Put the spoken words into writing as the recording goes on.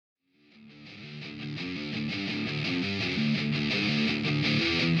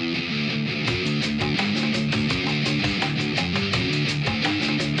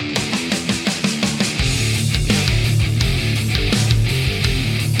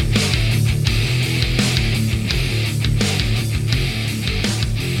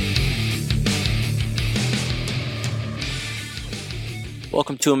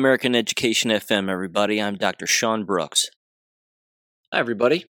Welcome to American Education FM, everybody. I'm Dr. Sean Brooks. Hi,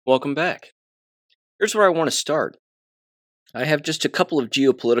 everybody. Welcome back. Here's where I want to start. I have just a couple of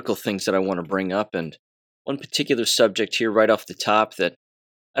geopolitical things that I want to bring up, and one particular subject here right off the top that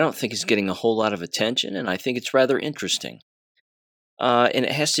I don't think is getting a whole lot of attention, and I think it's rather interesting. And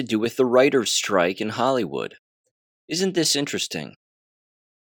it has to do with the writers' strike in Hollywood. Isn't this interesting?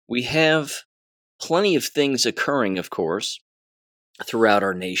 We have plenty of things occurring, of course, throughout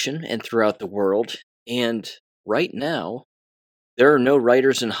our nation and throughout the world. And right now, there are no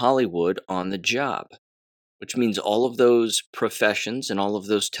writers in Hollywood on the job, which means all of those professions and all of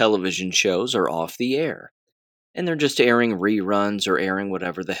those television shows are off the air. And they're just airing reruns or airing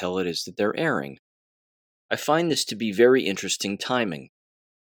whatever the hell it is that they're airing. I find this to be very interesting timing.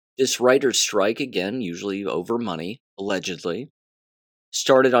 This writers' strike, again, usually over money, allegedly,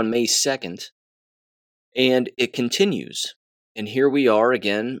 started on May 2nd, and it continues. And here we are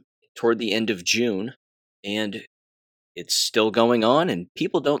again toward the end of June, and it's still going on, and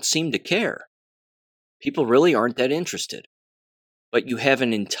people don't seem to care. People really aren't that interested. But you have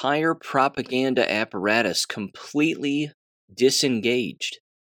an entire propaganda apparatus completely disengaged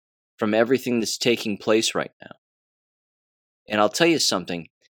from everything that's taking place right now. And I'll tell you something,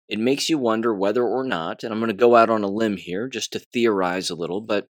 it makes you wonder whether or not, and I'm going to go out on a limb here just to theorize a little,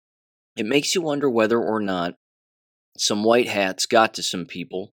 but it makes you wonder whether or not some white hats got to some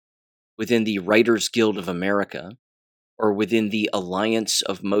people within the Writers Guild of America or within the Alliance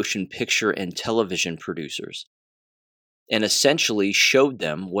of Motion Picture and Television Producers and essentially showed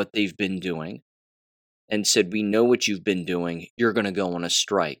them what they've been doing and said, we know what you've been doing, you're going to go on a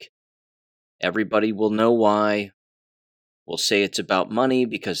strike. Everybody will know why. We'll say it's about money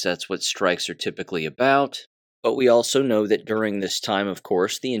because that's what strikes are typically about. But we also know that during this time, of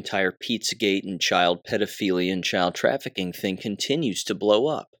course, the entire Pizzagate and child pedophilia and child trafficking thing continues to blow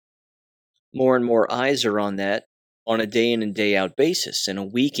up. More and more eyes are on that on a day in and day out basis and a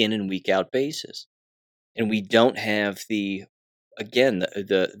week in and week out basis. And we don't have the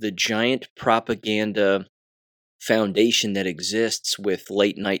giant propaganda foundation that exists with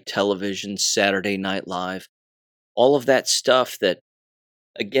late night television, Saturday Night Live, all of that stuff that,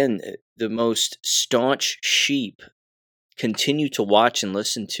 again, the most staunch sheep continue to watch and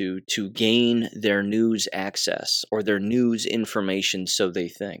listen to gain their news access or their news information, so they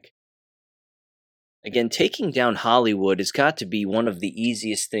think. Again, taking down Hollywood has got to be one of the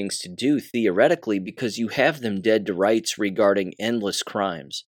easiest things to do theoretically because you have them dead to rights regarding endless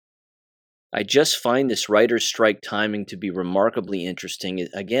crimes. I just find this writer's strike timing to be remarkably interesting.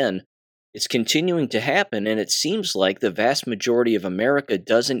 Again, it's continuing to happen, and it seems like the vast majority of America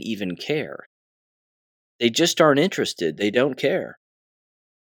doesn't even care. They just aren't interested. They don't care.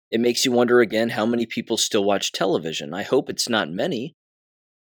 It makes you wonder again how many people still watch television. I hope it's not many.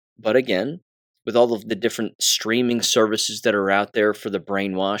 But again, with all of the different streaming services that are out there for the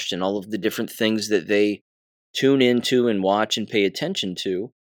brainwashed and all of the different things that they tune into and watch and pay attention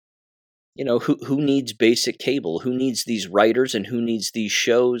to, you know, who needs basic cable? Who needs these writers and who needs these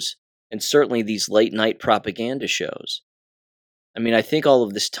shows? And certainly these late-night propaganda shows. I mean, I think all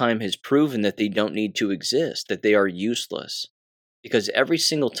of this time has proven that they don't need to exist, that they are useless. Because every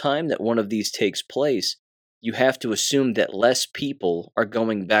single time that one of these takes place, you have to assume that less people are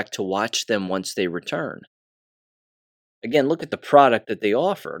going back to watch them once they return. Again, look at the product that they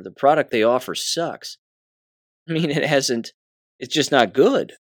offer. The product they offer sucks. I mean, it's just not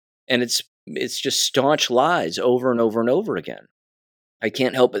good. And it's just staunch lies over and over and over again. I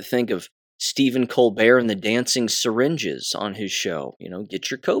can't help but think of Stephen Colbert and the dancing syringes on his show. You know, get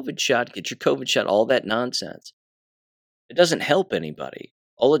your COVID shot, all that nonsense. It doesn't help anybody.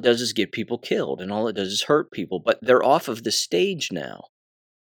 All it does is get people killed, and all it does is hurt people, but they're off of the stage now.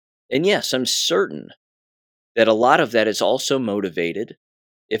 And yes, I'm certain that a lot of that is also motivated,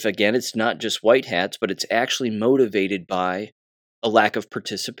 if again it's not just white hats, but it's actually motivated by a lack of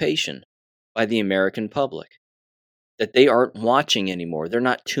participation by the American public. That they aren't watching anymore. They're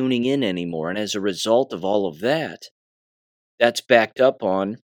not tuning in anymore. And as a result of all of that, that's backed up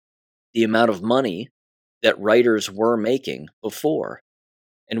on the amount of money that writers were making before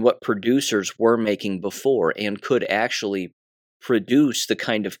and what producers were making before and could actually produce the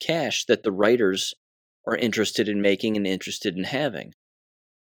kind of cash that the writers are interested in making and interested in having.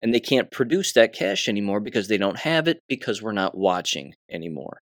 And they can't produce that cash anymore because they don't have it because we're not watching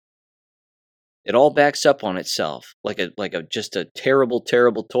anymore. It all backs up on itself, like just a terrible,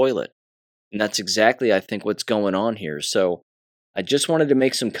 terrible toilet. And that's exactly, I think, what's going on here. So I just wanted to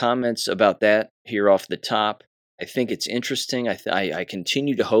make some comments about that here off the top. I think it's interesting. I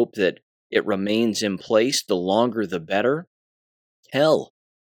continue to hope that it remains in place. The longer, the better. Hell,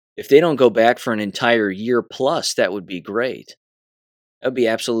 if they don't go back for an entire year plus, that would be great. That would be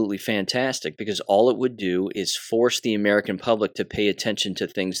absolutely fantastic because all it would do is force the American public to pay attention to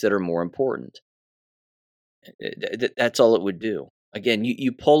things that are more important. That's all it would do. Again,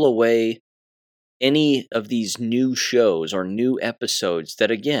 you pull away any of these new shows or new episodes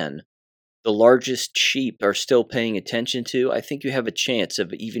that, again, the largest sheep are still paying attention to, I think you have a chance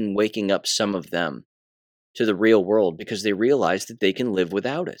of even waking up some of them to the real world because they realize that they can live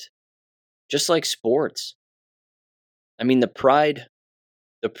without it. Just like sports. I mean, the Pride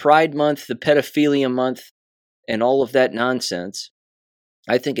Month, the Pedophilia Month, and all of that nonsense,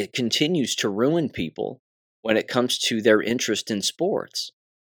 I think it continues to ruin people when it comes to their interest in sports.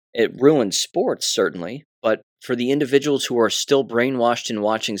 It ruins sports, certainly, but for the individuals who are still brainwashed in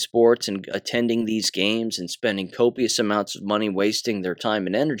watching sports and attending these games and spending copious amounts of money wasting their time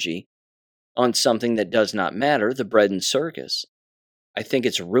and energy on something that does not matter, the bread and circus, I think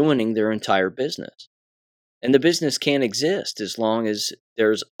it's ruining their entire business. And the business can't exist as long as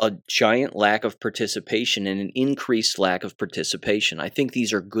there's a giant lack of participation and an increased lack of participation. I think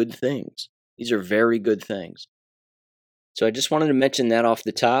these are good things. These are very good things. So I just wanted to mention that off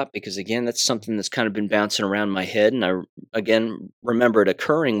the top because, again, that's something that's kind of been bouncing around my head. And I, again, remember it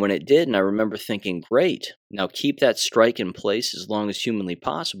occurring when it did. And I remember thinking, great, now keep that strike in place as long as humanly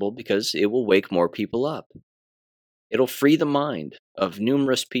possible because it will wake more people up. It'll free the mind of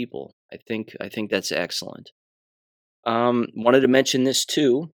numerous people. I think that's excellent. Wanted to mention this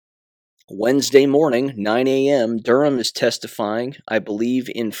too. Wednesday morning, 9 a.m., Durham is testifying, I believe,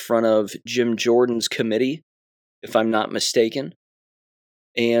 in front of Jim Jordan's committee, if I'm not mistaken.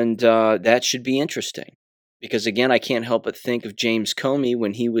 And that should be interesting. Because, again, I can't help but think of James Comey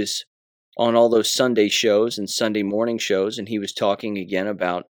when he was on all those Sunday shows and Sunday morning shows, and he was talking again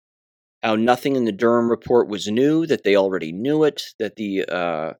about how nothing in the Durham report was new, that they already knew it, that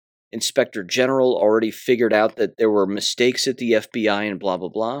the Inspector General already figured out that there were mistakes at the FBI and blah, blah,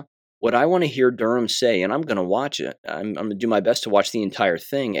 blah. What I want to hear Durham say, and I'm going to watch it, I'm going to do my best to watch the entire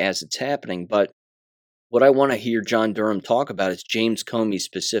thing as it's happening, but what I want to hear John Durham talk about is James Comey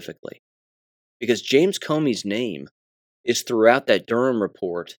specifically. Because James Comey's name is throughout that Durham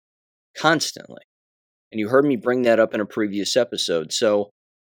report constantly. And you heard me bring that up in a previous episode. So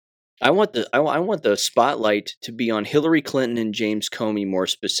I want the spotlight to be on Hillary Clinton and James Comey more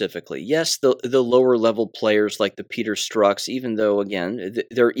specifically. Yes, the lower level players like the Peter Strzok's, even though, again,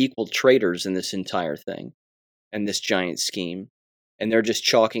 they're equal traitors in this entire thing and this giant scheme. And they're just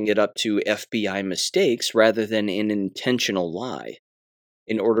chalking it up to FBI mistakes rather than an intentional lie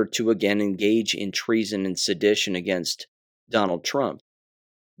in order to, again, engage in treason and sedition against Donald Trump.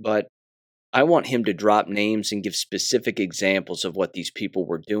 But I want him to drop names and give specific examples of what these people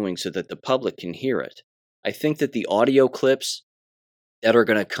were doing so that the public can hear it. I think that the audio clips that are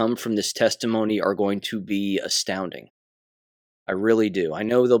going to come from this testimony are going to be astounding. I really do. I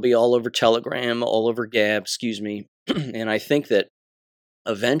know they'll be all over Telegram, all over Gab, and I think that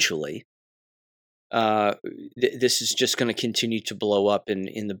eventually this is just going to continue to blow up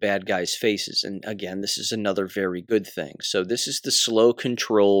in the bad guys' faces. And again, this is another very good thing. So this is the slow,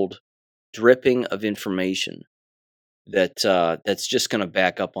 controlled dripping of information that's just going to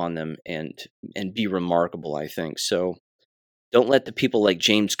back up on them and be remarkable, I think. So don't let the people like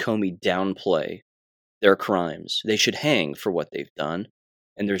James Comey downplay their crimes. They should hang for what they've done,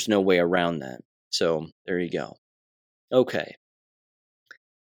 and there's no way around that. So there you go. Okay.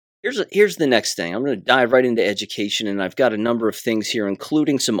 Here's the next thing. I'm going to dive right into education, and I've got a number of things here,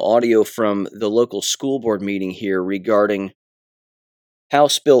 including some audio from the local school board meeting here regarding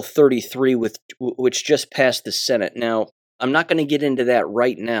House Bill 33, which just passed the Senate. Now, I'm not going to get into that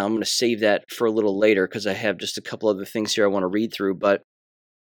right now. I'm going to save that for a little later because I have just a couple other things here I want to read through. But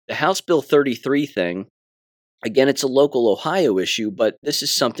the House Bill 33 thing, again, it's a local Ohio issue, but this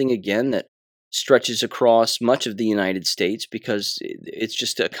is something, again, that stretches across much of the United States because it's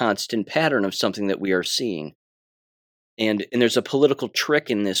just a constant pattern of something that we are seeing. And there's a political trick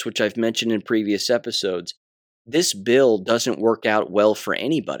in this, which I've mentioned in previous episodes. This bill doesn't work out well for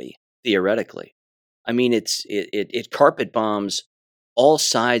anybody, theoretically. I mean, it carpet bombs all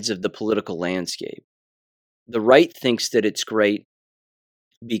sides of the political landscape. The right thinks that it's great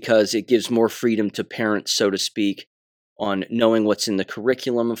because it gives more freedom to parents, so to speak, on knowing what's in the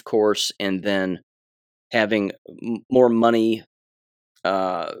curriculum, of course, and then having more money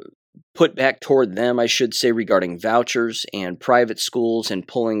put back toward them, I should say, regarding vouchers and private schools and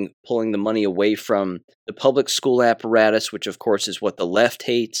pulling the money away from the public school apparatus, which, of course, is what the left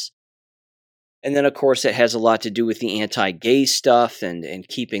hates. And then, of course, it has a lot to do with the anti-gay stuff and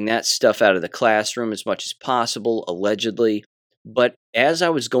keeping that stuff out of the classroom as much as possible, allegedly. But as I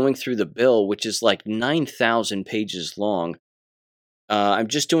was going through the bill, which is like 9,000 pages long, I'm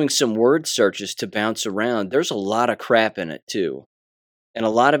just doing some word searches to bounce around. There's a lot of crap in it too. And a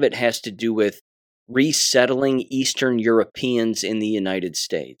lot of it has to do with resettling Eastern Europeans in the United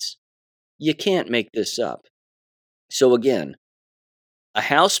States. You can't make this up. So again, a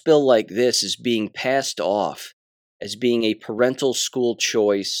House bill like this is being passed off as being a parental school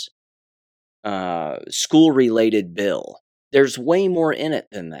choice, school-related bill. There's way more in it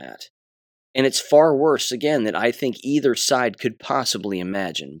than that. And it's far worse, again, than I think either side could possibly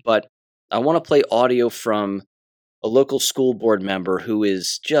imagine. But I want to play audio from a local school board member who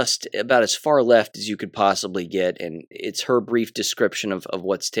is just about as far left as you could possibly get, and it's her brief description of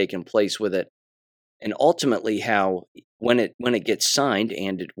what's taken place with it, and ultimately how, when it gets signed,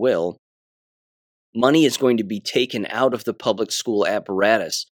 and it will, money is going to be taken out of the public school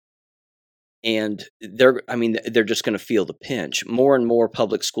apparatus, and they're just going to feel the pinch. More and more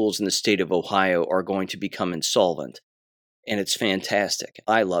public schools in the state of Ohio are going to become insolvent, and it's fantastic.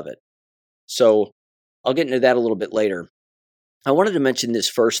 I love it. So I'll get into that a little bit later. I wanted to mention this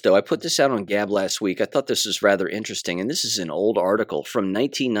first, though. I put this out on Gab last week. I thought this was rather interesting, and this is an old article from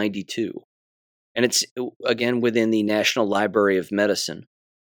 1992. And it's, again, within the National Library of Medicine.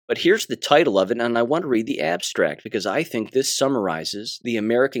 But here's the title of it, and I want to read the abstract, because I think this summarizes the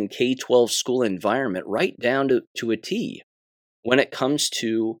American K-12 school environment right down to a T when it comes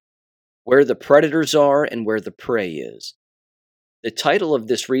to where the predators are and where the prey is. The title of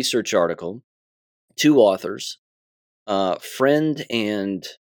this research article, two authors, Friend and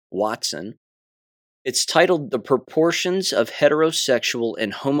Watson. It's titled "The Proportions of Heterosexual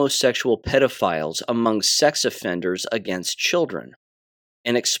and Homosexual Pedophiles Among Sex Offenders Against Children,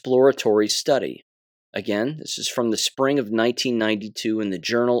 an Exploratory Study." Again, this is from the spring of 1992 in the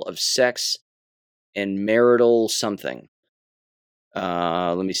Journal of Sex and Marital something.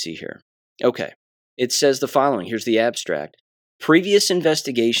 Let me see here. Okay. It says the following. Here's the abstract. Previous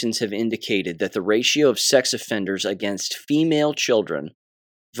investigations have indicated that the ratio of sex offenders against female children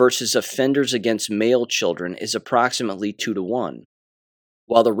versus offenders against male children is approximately 2-1,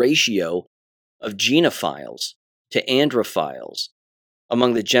 while the ratio of genophiles to androphiles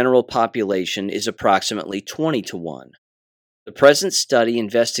among the general population is approximately 20-1. The present study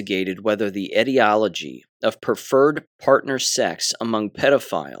investigated whether the etiology of preferred partner sex among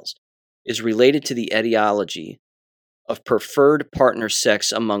pedophiles is related to the etiology of preferred partner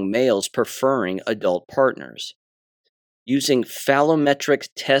sex among males preferring adult partners. Using phallometric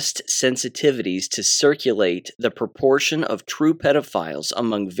test sensitivities to circulate the proportion of true pedophiles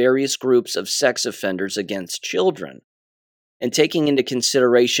among various groups of sex offenders against children, and taking into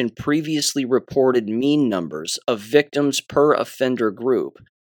consideration previously reported mean numbers of victims per offender group,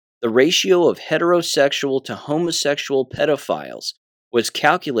 the ratio of heterosexual to homosexual pedophiles was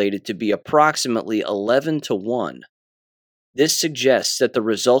calculated to be approximately 11-1. This suggests that the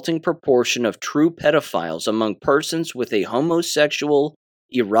resulting proportion of true pedophiles among persons with a homosexual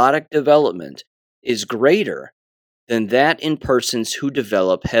erotic development is greater than that in persons who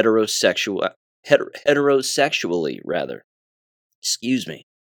develop heterosexually. Excuse me.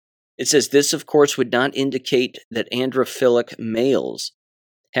 It says this, of course, would not indicate that androphilic males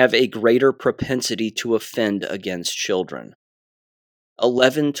have a greater propensity to offend against children.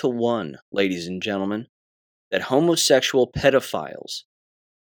 11-1, ladies and gentlemen. That homosexual pedophiles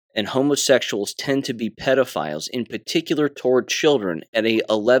and homosexuals tend to be pedophiles, in particular toward children, at a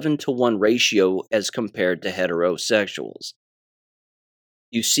 11-1 ratio as compared to heterosexuals.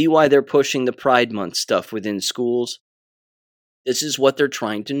 You see why they're pushing the Pride Month stuff within schools? This is what they're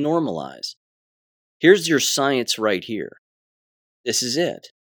trying to normalize. Here's your science right here. This is it.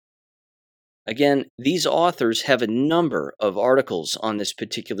 Again, these authors have a number of articles on this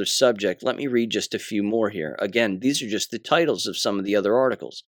particular subject. Let me read just a few more here. Again, these are just the titles of some of the other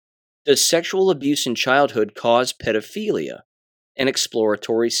articles. Does sexual abuse in childhood cause pedophilia? An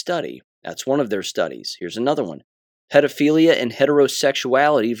exploratory study. That's one of their studies. Here's another one. Pedophilia and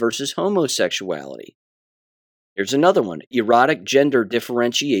heterosexuality versus homosexuality. Here's another one. Erotic gender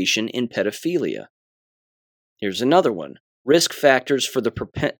differentiation in pedophilia. Here's another one. Risk factors for the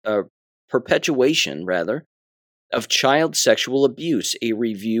perpetuation of child sexual abuse, a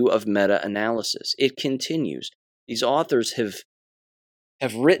review of meta-analysis. It continues. These authors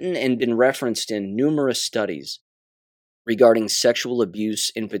have written and been referenced in numerous studies regarding sexual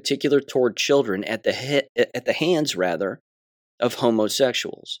abuse, in particular toward children, at the hands of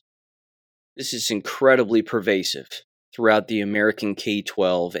homosexuals. This is incredibly pervasive throughout the American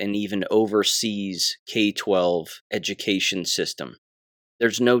K-12 and even overseas K-12 education system.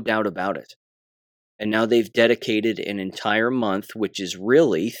 There's no doubt about it. And now they've dedicated an entire month, which is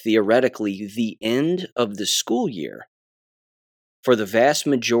really, theoretically, the end of the school year for the vast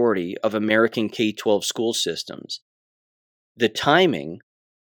majority of American K-12 school systems. The timing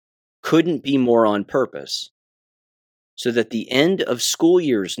couldn't be more on purpose, so that the end of school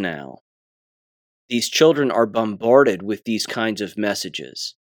years now, these children are bombarded with these kinds of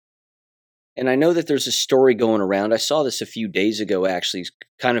messages. And I know that there's a story going around. I saw this a few days ago, actually,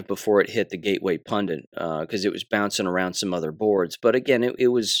 kind of before it hit the Gateway Pundit, because it was bouncing around some other boards. But again, it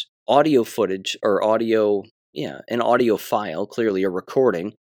was audio footage or an audio file, clearly a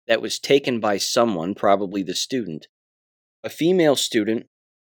recording that was taken by someone, probably the student, a female student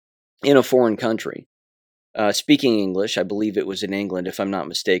in a foreign country. Speaking English, I believe it was in England, if I'm not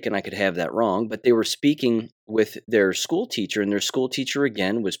mistaken. I could have that wrong, but they were speaking with their school teacher, and their school teacher,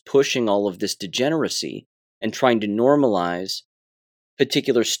 again, was pushing all of this degeneracy and trying to normalize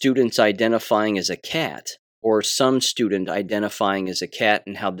particular students identifying as a cat, or some student identifying as a cat,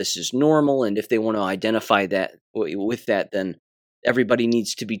 and how this is normal, and if they want to identify that with that, then everybody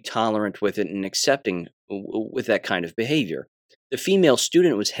needs to be tolerant with it and accepting with that kind of behavior. The female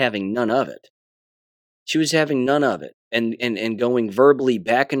student was having none of it. She was having none of it and going verbally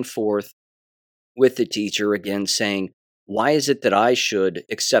back and forth with the teacher, again saying, why is it that I should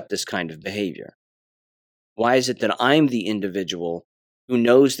accept this kind of behavior? Why is it that I'm the individual who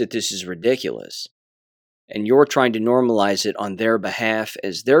knows that this is ridiculous? And you're trying to normalize it on their behalf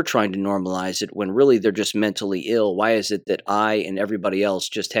as they're trying to normalize it when really they're just mentally ill. Why is it that I and everybody else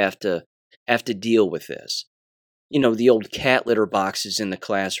just have to deal with this? You know, the old cat litter boxes in the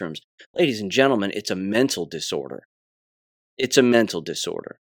classrooms. Ladies and gentlemen, it's a mental disorder. It's a mental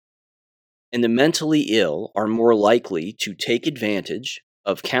disorder. And the mentally ill are more likely to take advantage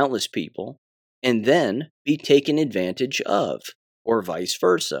of countless people and then be taken advantage of, or vice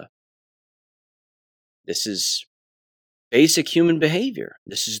versa. This is basic human behavior.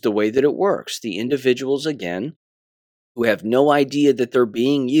 This is the way that it works. The individuals, again, who have no idea that they're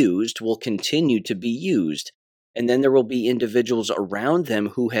being used will continue to be used. And then there will be individuals around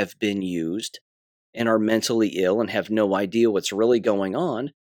them who have been used and are mentally ill and have no idea what's really going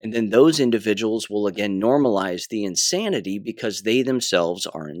on. And then those individuals will again normalize the insanity because they themselves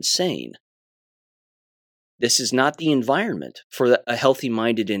are insane. This is not the environment for a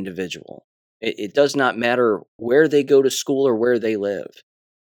healthy-minded individual. It does not matter where they go to school or where they live.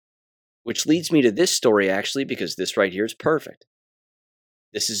 Which leads me to this story, actually, because this right here is perfect.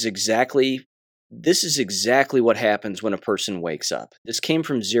 This is exactly what happens when a person wakes up. This came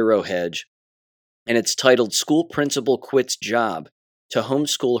from Zero Hedge, and it's titled, School Principal Quits Job to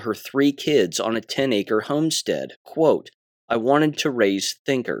Homeschool Her 3 Kids on a 10-Acre Homestead. Quote, I wanted to raise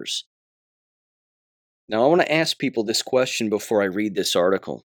thinkers. Now, I want to ask people this question before I read this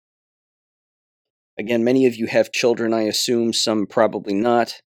article. Again, many of you have children, I assume, some probably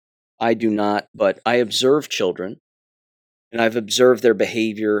not. I do not, but I observe children. And I've observed their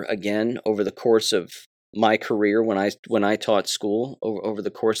behavior, again, over the course of my career when I taught school, over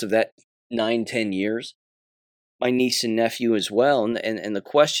the course of that 9-10 years. My niece and nephew as well. And the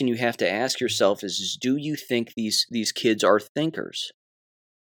question you have to ask yourself is do you think these kids are thinkers?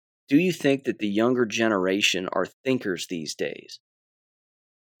 Do you think that the younger generation are thinkers these days?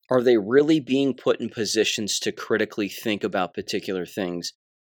 Are they really being put in positions to critically think about particular things?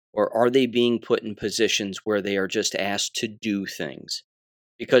 Or are they being put in positions where they are just asked to do things?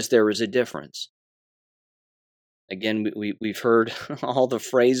 Because there is a difference. Again, we've heard all the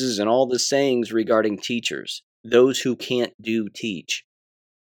phrases and all the sayings regarding teachers. Those who can't do, teach.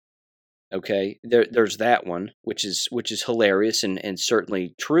 Okay, there's that one, which is hilarious and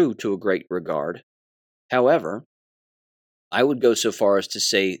certainly true to a great regard. However, I would go so far as to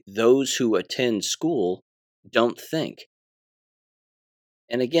say those who attend school don't think.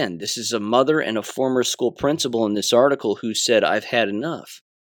 And again, this is a mother and a former school principal in this article who said, I've had enough.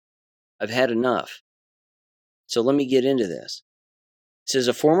 I've had enough. So let me get into this. It says,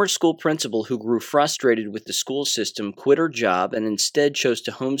 a former school principal who grew frustrated with the school system quit her job and instead chose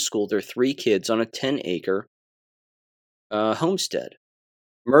to homeschool their 3 kids on a 10-acre homestead.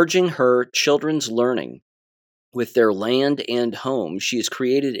 Merging her children's learning with their land and home, she has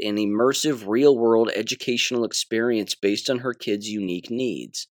created an immersive real-world educational experience based on her kids' unique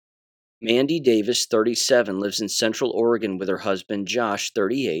needs. Mandy Davis, 37, lives in Central Oregon with her husband, Josh,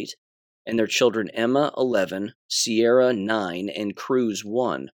 38, and their children Emma, 11, Sierra, 9, and Cruz,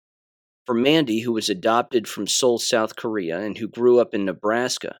 1. For Mandy, who was adopted from Seoul, South Korea, and who grew up in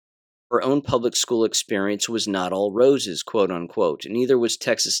Nebraska, her own public school experience was not all roses, quote-unquote. Neither was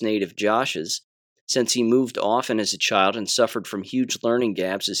Texas native Josh's, since he moved often as a child and suffered from huge learning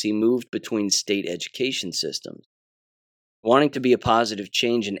gaps as he moved between state education systems. Wanting to be a positive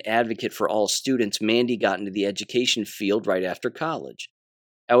change and advocate for all students, Mandy got into the education field right after college.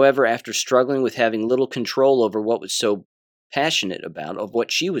 However, after struggling with having little control over what she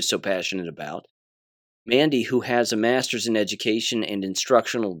was so passionate about, Mandy, who has a master's in education and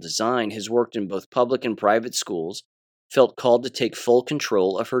instructional design, has worked in both public and private schools, felt called to take full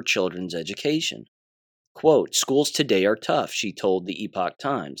control of her children's education. Quote, "Schools today are tough," she told the Epoch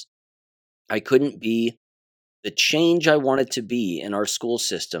Times. "I couldn't be the change I wanted to be in our school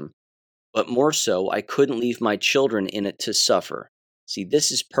system, but more so, I couldn't leave my children in it to suffer." See,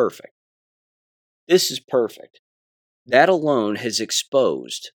 this is perfect. This is perfect. That alone has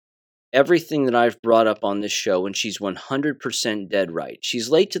exposed everything that I've brought up on this show, and she's 100% dead right. She's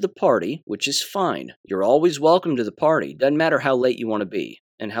late to the party, which is fine. You're always welcome to the party. Doesn't matter how late you want to be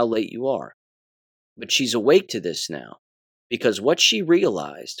and how late you are. But she's awake to this now, because what she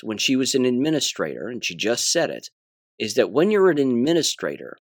realized when she was an administrator, and she just said it, is that when you're an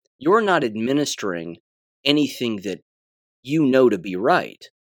administrator, you're not administering anything that you know to be right,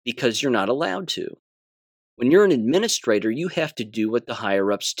 because you're not allowed to. When you're an administrator, you have to do what the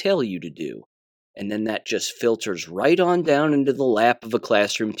higher-ups tell you to do, and then that just filters right on down into the lap of a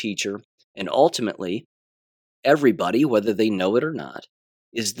classroom teacher, and ultimately, everybody, whether they know it or not,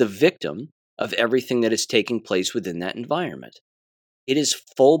 is the victim of everything that is taking place within that environment. It is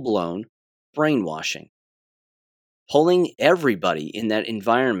full-blown brainwashing, pulling everybody in that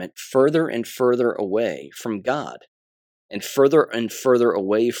environment further and further away from God, and further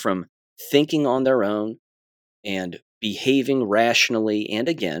away from thinking on their own and behaving rationally, and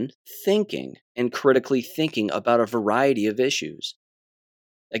again, thinking and critically thinking about a variety of issues.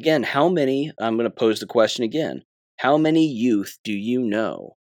 Again, I'm going to pose the question again, how many youth do you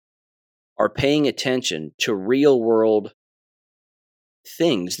know are paying attention to real-world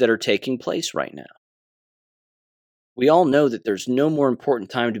things that are taking place right now? We all know that there's no more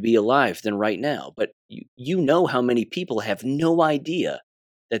important time to be alive than right now, but you know how many people have no idea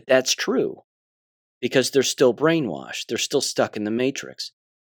that that's true, because they're still brainwashed. They're still stuck in the matrix.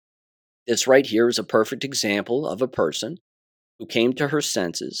 This right here is a perfect example of a person who came to her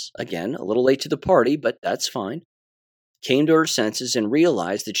senses, again, a little late to the party, but that's fine, came to her senses and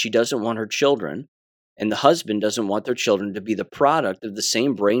realized that she doesn't want her children, and the husband doesn't want their children to be the product of the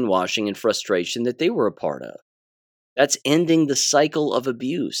same brainwashing and frustration that they were a part of. That's ending the cycle of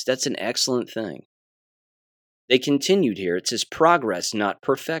abuse. That's an excellent thing. They continued here. It says progress, not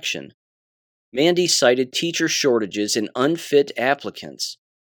perfection. Mandy cited teacher shortages and unfit applicants,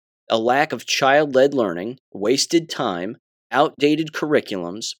 a lack of child-led learning, wasted time, outdated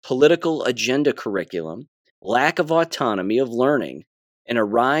curriculums, political agenda curriculum, lack of autonomy of learning, and a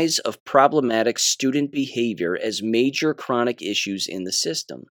rise of problematic student behavior as major chronic issues in the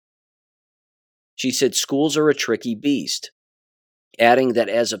system. She said schools are a tricky beast, adding that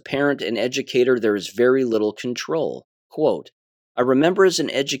as a parent and educator, there is very little control. Quote, "I remember as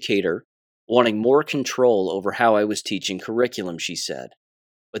an educator wanting more control over how I was teaching curriculum," she said.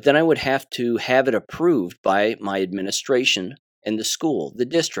 "But then I would have to have it approved by my administration and the school, the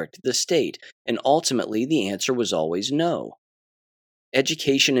district, the state, and ultimately the answer was always no.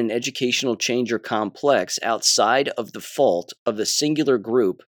 Education and educational change are complex outside of the fault of a singular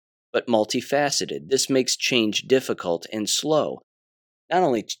group, but multifaceted. This makes change difficult and slow. Not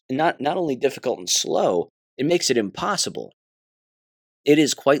only difficult and slow, it makes it impossible. It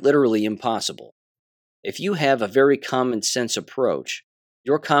is quite literally impossible. If you have a very common sense approach,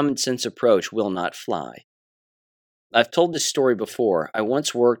 your common sense approach will not fly." I've told this story before. I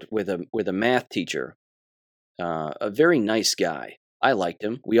once worked with a math teacher, a very nice guy. I liked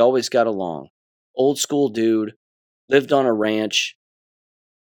him. We always got along. Old school dude, lived on a ranch,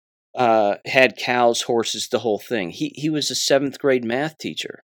 had cows, horses, the whole thing. He was a 7th grade math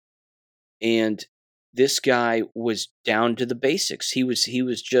teacher, and this guy was down to the basics. He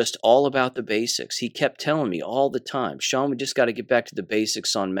was just all about the basics. He kept telling me all the time, "Sean, we just got to get back to the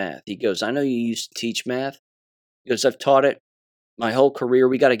basics on math." He goes, "I know you used to teach math." He goes, "I've taught it my whole career.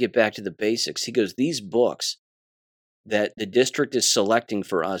 We got to get back to the basics." He goes, "These books that the district is selecting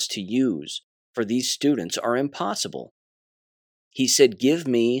for us to use for these students are impossible." He said, "Give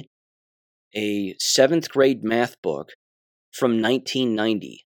me a 7th grade math book from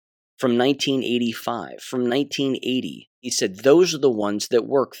 1990, from 1985, from 1980. He said, "Those are the ones that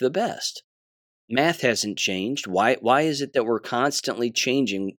work the best. Math hasn't changed. Why is it that we're constantly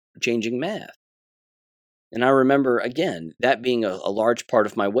changing math?" And I remember, again, that being a large part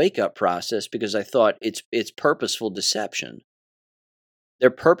of my wake-up process, because I thought it's purposeful deception. They're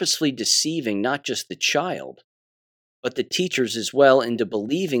purposefully deceiving not just the child, but the teachers as well into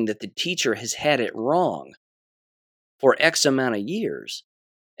believing that the teacher has had it wrong for X amount of years.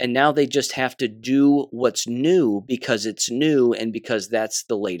 And now they just have to do what's new because it's new and because that's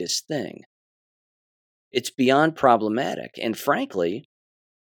the latest thing. It's beyond problematic. And frankly,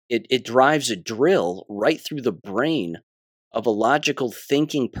 it drives a drill right through the brain of a logical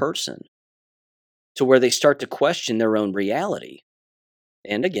thinking person to where they start to question their own reality.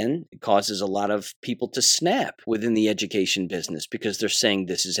 And again, it causes a lot of people to snap within the education business because they're saying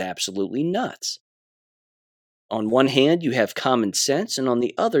this is absolutely nuts. On one hand, you have common sense, and on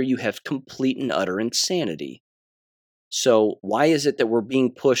the other, you have complete and utter insanity. So why is it that we're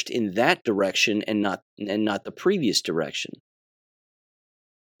being pushed in that direction and not the previous direction?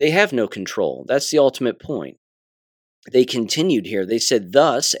 They have no control. That's the ultimate point. They continued here. They said,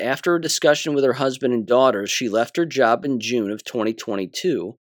 thus, after a discussion with her husband and daughters, she left her job in June of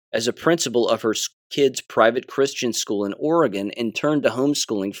 2022 as a principal of her kids' private Christian school in Oregon and turned to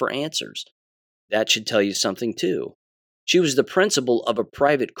homeschooling for answers. That should tell you something, too. She was the principal of a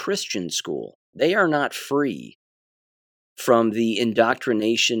private Christian school. They are not free from the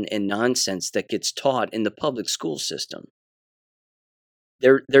indoctrination and nonsense that gets taught in the public school system.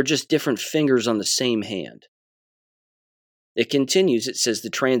 They're just different fingers on the same hand. It continues, it says, the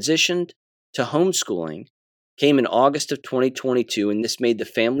transition to homeschooling came in August of 2022, and this made the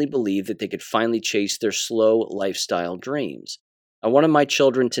family believe that they could finally chase their slow lifestyle dreams. I wanted my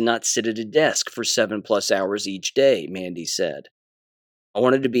children to not sit at a desk for 7+ hours each day, Mandy said. I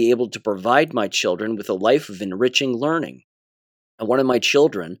wanted to be able to provide my children with a life of enriching learning. I wanted my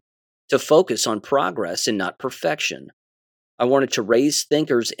children to focus on progress and not perfection. I wanted to raise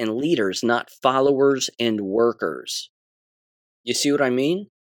thinkers and leaders, not followers and workers. You see what I mean?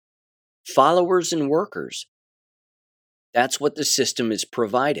 Followers and workers. That's what the system is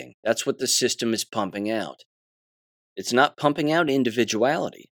providing. That's what the system is pumping out. It's not pumping out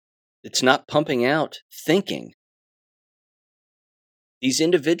individuality. It's not pumping out thinking. These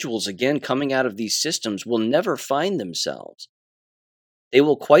individuals, again, coming out of these systems will never find themselves. They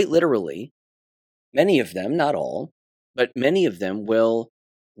will quite literally, many of them, not all, but many of them will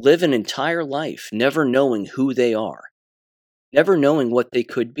live an entire life never knowing who they are, never knowing what they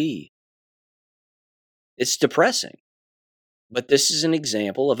could be. It's depressing. But this is an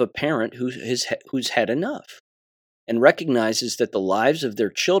example of a parent who's had enough and recognizes that the lives of their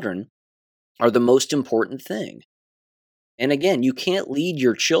children are the most important thing. And again, you can't lead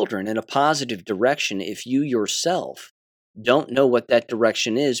your children in a positive direction if you yourself don't know what that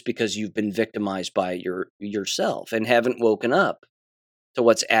direction is because you've been victimized by yourself and haven't woken up to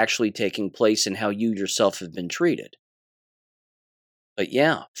what's actually taking place and how you yourself have been treated. But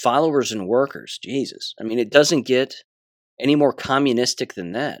yeah, followers and workers, Jesus. I mean, it doesn't get any more communistic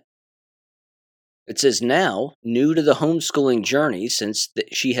than that. It says now, new to the homeschooling journey since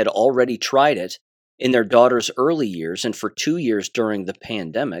she had already tried it in their daughter's early years and for 2 years during the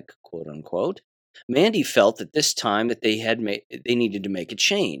pandemic, quote unquote, Mandy felt that this time that they needed to make a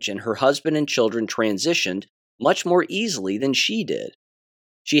change, and her husband and children transitioned much more easily than she did.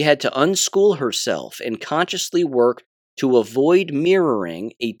 She had to unschool herself and consciously work to avoid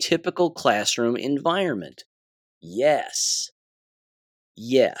mirroring a typical classroom environment. Yes,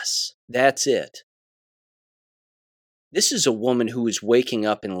 that's it. This is a woman who is waking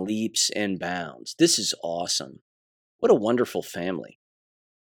up in leaps and bounds. This is awesome. What a wonderful family.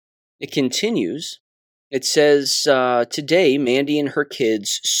 It continues. It says, today, Mandy and her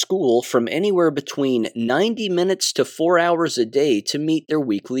kids school from anywhere between 90 minutes to 4 hours a day to meet their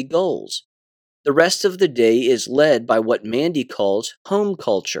weekly goals. The rest of the day is led by what Mandy calls home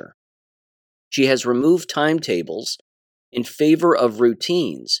culture. She has removed timetables in favor of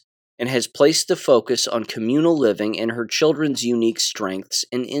routines and has placed the focus on communal living and her children's unique strengths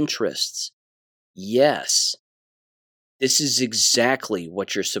and interests. Yes, this is exactly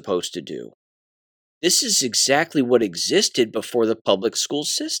what you're supposed to do. This is exactly what existed before the public school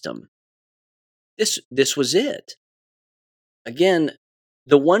system. This was it. Again,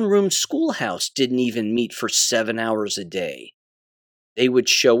 the one-room schoolhouse didn't even meet for 7 hours a day. They would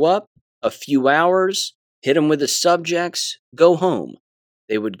show up a few hours, hit them with the subjects, go home.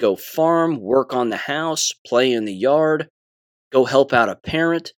 They would go farm, work on the house, play in the yard, go help out a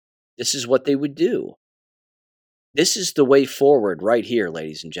parent. This is what they would do. This is the way forward right here,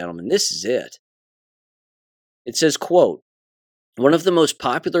 ladies and gentlemen. This is it. It says, quote, one of the most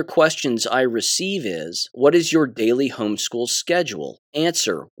popular questions I receive is, what is your daily homeschool schedule?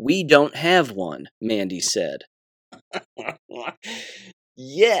 Answer, we don't have one, Mandy said.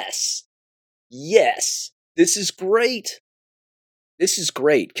 Yes. This is great. This is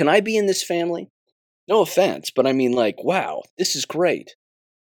great. Can I be in this family? No offense, but I mean, like, wow, this is great.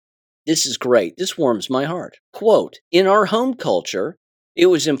 This is great. This warms my heart. Quote, in our home culture, it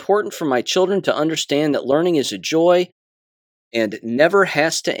was important for my children to understand that learning is a joy and never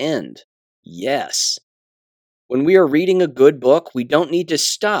has to end. Yes. When we are reading a good book, we don't need to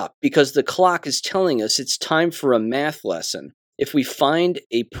stop because the clock is telling us it's time for a math lesson. If we find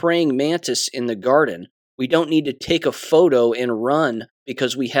a praying mantis in the garden, we don't need to take a photo and run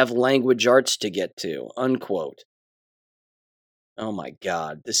because we have language arts to get to. Unquote. Oh my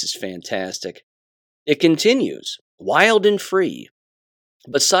God, this is fantastic. It continues, wild and free.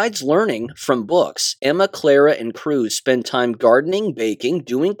 Besides learning from books, Emma, Clara, and Cruz spend time gardening, baking,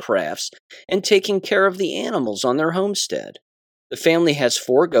 doing crafts, and taking care of the animals on their homestead. The family has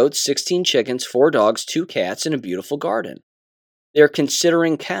 4 goats, 16 chickens, 4 dogs, 2 cats, and a beautiful garden. They're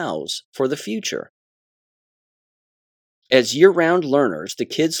considering cows for the future. As year-round learners, the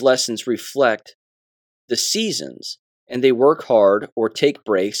kids' lessons reflect the seasons, and they work hard or take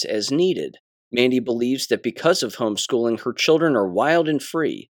breaks as needed. Mandy believes that because of homeschooling, her children are wild and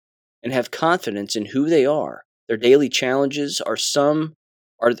free and have confidence in who they are. Their daily challenges are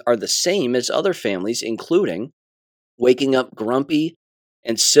the same as other families, including waking up grumpy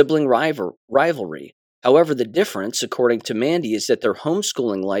and sibling rivalry. However, the difference, according to Mandy, is that their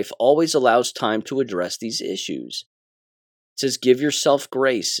homeschooling life always allows time to address these issues. It says, give yourself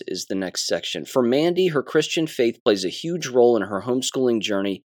grace is the next section. For Mandy, her Christian faith plays a huge role in her homeschooling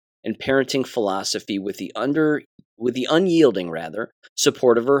journey and parenting philosophy with the unyielding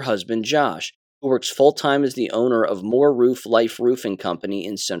support of her husband Josh, who works full-time as the owner of More Roof Life Roofing Company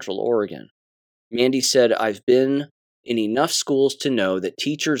in Central Oregon. Mandy said, I've been in enough schools to know that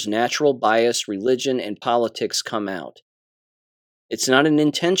teachers' natural bias, religion, and politics come out. It's not an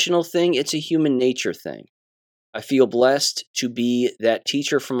intentional thing, it's a human nature thing. I feel blessed to be that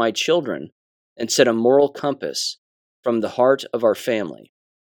teacher for my children and set a moral compass from the heart of our family.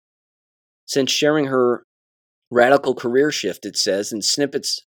 Since sharing her radical career shift, it says, in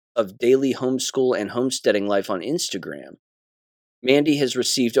snippets of daily homeschool and homesteading life on Instagram, Mandy has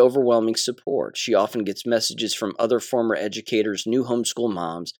received overwhelming support. She often gets messages from other former educators, new homeschool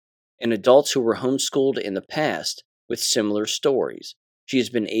moms, and adults who were homeschooled in the past with similar stories. She has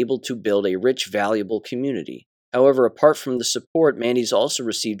been able to build a rich, valuable community. However, apart from the support, Mandy's also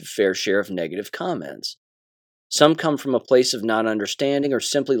received a fair share of negative comments. Some come from a place of not understanding or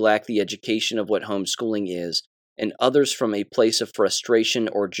simply lack the education of what homeschooling is, and others from a place of frustration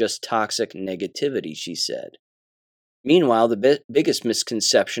or just toxic negativity, she said. Meanwhile, the biggest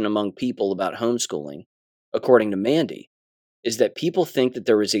misconception among people about homeschooling, according to Mandy, is that people think that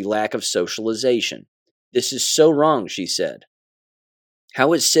there is a lack of socialization. This is so wrong, she said.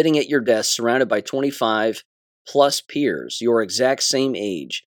 How is sitting at your desk surrounded by 25 plus peers, your exact same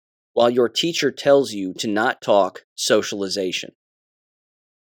age, while your teacher tells you to not talk socialization?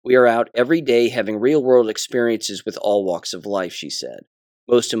 We are out every day having real-world experiences with all walks of life, she said.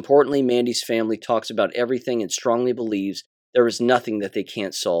 Most importantly, Mandy's family talks about everything and strongly believes there is nothing that they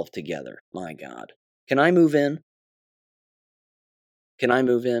can't solve together. My God. Can I move in? Can I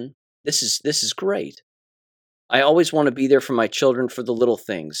move in? This is great. I always want to be there for my children for the little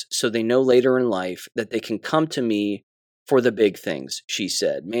things, so they know later in life that they can come to me for the big things, she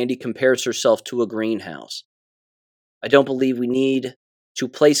said. Mandy compares herself to a greenhouse. I don't believe we need to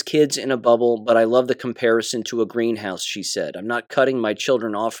place kids in a bubble, but I love the comparison to a greenhouse, she said. I'm not cutting my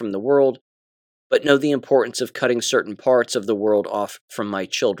children off from the world, but know the importance of cutting certain parts of the world off from my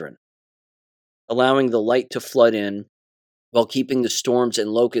children, allowing the light to flood in while keeping the storms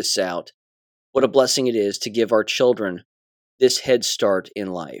and locusts out. What a blessing it is to give our children this head start in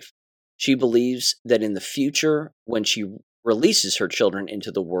life. She believes that in the future, when she releases her children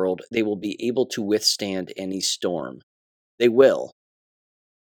into the world, they will be able to withstand any storm. They will.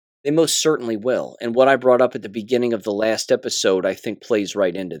 They most certainly will. And what I brought up at the beginning of the last episode, I think plays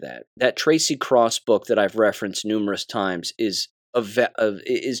right into that. That Tracy Cross book that I've referenced numerous times is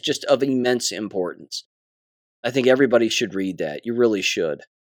just of immense importance. I think everybody should read that. You really should.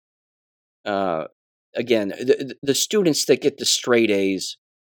 Again, the students that get the straight A's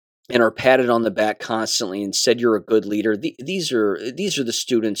and are patted on the back constantly and said you're a good leader, these are the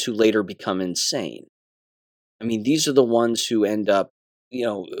students who later become insane. I mean, these are the ones who end up,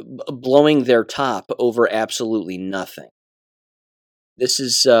 blowing their top over absolutely nothing. This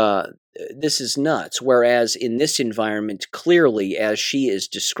is nuts. Whereas in this environment, clearly, as she is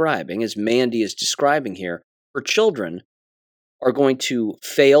describing, as Mandy is describing here, her children are going to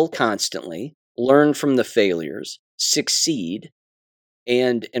fail constantly, learn from the failures, succeed,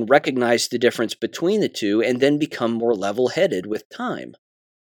 and recognize the difference between the two, and then become more level-headed with time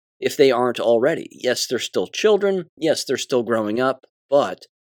if they aren't already. Yes, they're still children. Yes, they're still growing up, but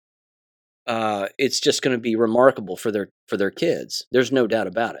it's just going to be remarkable for their kids. There's no doubt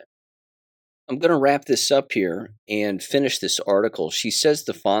about it. I'm going to wrap this up here and finish this article. She says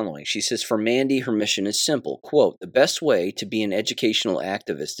the following. She says, for Mandy, her mission is simple. Quote, the best way to be an educational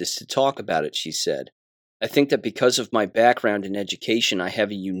activist is to talk about it, she said. I think that because of my background in education, I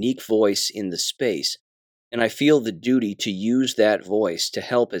have a unique voice in the space, and I feel the duty to use that voice to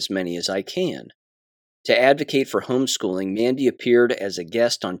help as many as I can. To advocate for homeschooling, Mandy appeared as a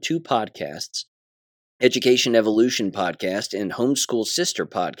guest on 2 podcasts, Education Evolution podcast and Homeschool Sister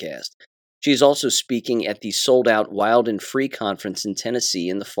podcast. She is also speaking at the sold-out Wild and Free conference in Tennessee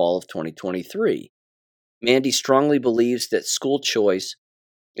in the fall of 2023. Mandy strongly believes that school choice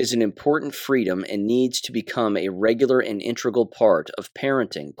is an important freedom and needs to become a regular and integral part of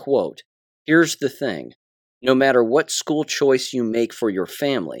parenting. Quote, here's the thing. No matter what school choice you make for your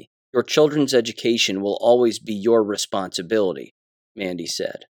family, your children's education will always be your responsibility, Mandy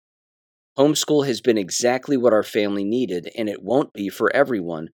said. Homeschool has been exactly what our family needed, and it won't be for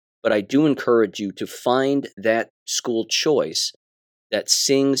everyone, but I do encourage you to find that school choice that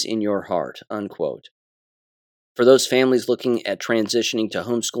sings in your heart, unquote. For those families looking at transitioning to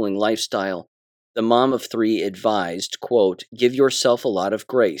homeschooling lifestyle, the mom of 3 advised, quote, give yourself a lot of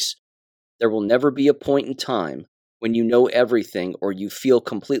grace. There will never be a point in time when you know everything or you feel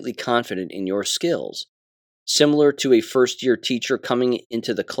completely confident in your skills. Similar to a first-year teacher coming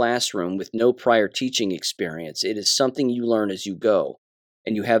into the classroom with no prior teaching experience, it is something you learn as you go,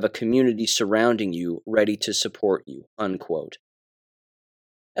 and you have a community surrounding you ready to support you, unquote.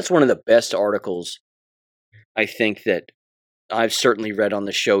 That's one of the best articles, I think, that I've certainly read on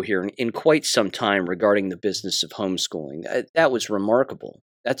the show here in quite some time regarding the business of homeschooling. That was remarkable.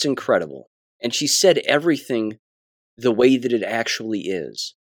 That's incredible. And she said everything the way that it actually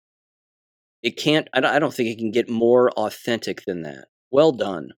is. It can't, I don't think it can get more authentic than that. Well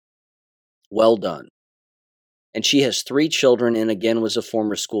done. Well done. And she has 3 children and again was a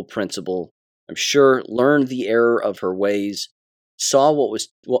former school principal. I'm sure learned the error of her ways, saw what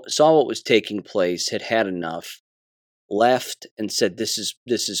was taking place, had enough, left and said, this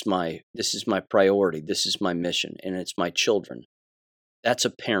is my priority. This is my mission, and it's my children. That's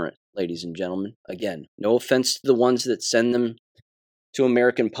a parent, ladies and gentlemen. Again, no offense to the ones that send them to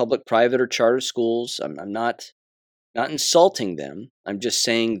American public, private, or charter schools. I'm not insulting them. I'm just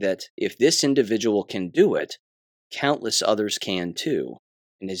saying that if this individual can do it, countless others can too.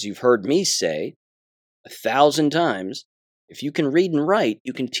 And as you've heard me say 1,000 times, if you can read and write,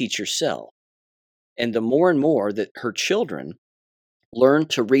 you can teach yourself. And the more and more that her children learn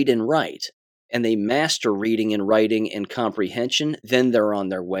to read and write, and they master reading and writing and comprehension, then they're on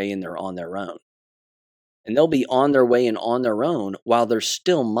their way and they're on their own. And they'll be on their way and on their own while they're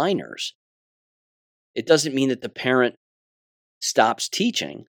still minors. It doesn't mean that the parent stops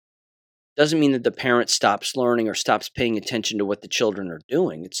teaching. It doesn't mean that the parent stops learning or stops paying attention to what the children are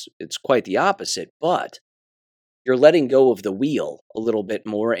doing. It's quite the opposite, but you're letting go of the wheel a little bit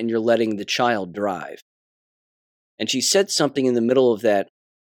more and you're letting the child drive. And she said something in the middle of that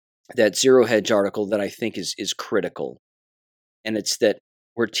Zero Hedge article that I think is critical. And it's that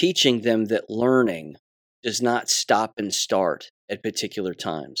we're teaching them that learning does not stop and start at particular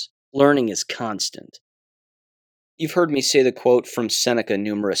times. Learning is constant. You've heard me say the quote from Seneca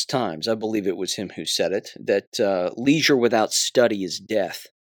numerous times. I believe it was him who said it, that leisure without study is death.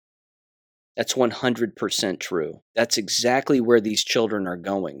 That's 100% true. That's exactly where these children are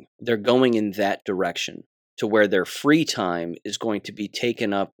going. They're going in that direction, to where their free time is going to be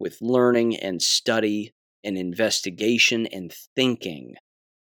taken up with learning and study and investigation and thinking.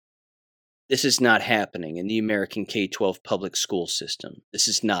 This is not happening in the American K-12 public school system. This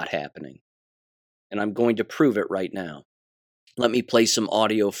is not happening. And I'm going to prove it right now. Let me play some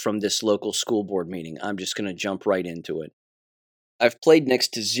audio from this local school board meeting. I'm just going to jump right into it. I've played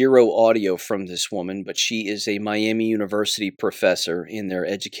next to zero audio from this woman, but she is a Miami University professor in their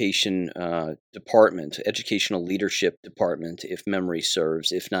education department, educational leadership department, if memory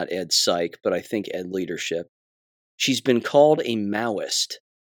serves, if not ed psych, but I think ed leadership. She's been called a Maoist.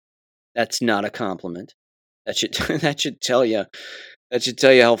 That's not a compliment. That should tell you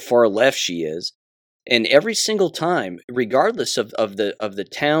how far left she is. And every single time, regardless of the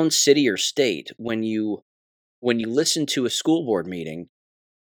town, city, or state, when you listen to a school board meeting,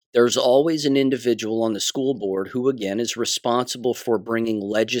 there's always an individual on the school board who, again, is responsible for bringing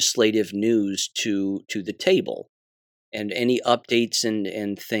legislative news to the table. and any updates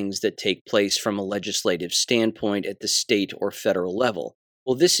and things that take place from a legislative standpoint at the state or federal level.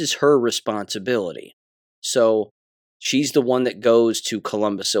 Well, this is her responsibility. So she's the one that goes to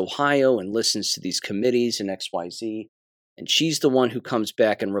Columbus, Ohio, and listens to these committees and XYZ. And she's the one who comes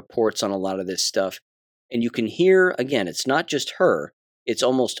back and reports on a lot of this stuff. And you can hear, again, it's not just her, it's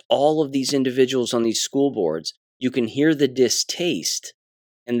almost all of these individuals on these school boards. You can hear the distaste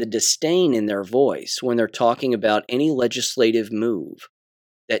and the disdain in their voice when they're talking about any legislative move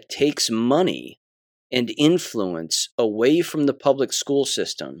that takes money and influence away from the public school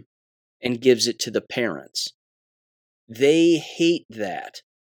system and gives it to the parents. They hate that.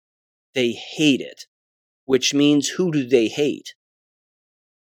 They hate it, which means who do they hate?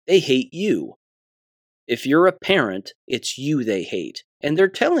 They hate you. If you're a parent, it's you they hate. And they're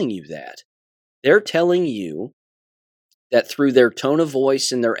telling you that. They're telling you that through their tone of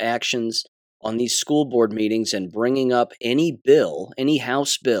voice and their actions on these school board meetings and bringing up any bill, any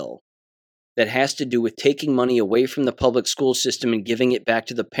House bill, that has to do with taking money away from the public school system and giving it back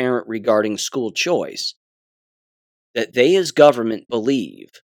to the parent regarding school choice, that they as government believe,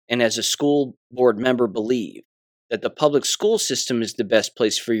 and as a school board member believe, that the public school system is the best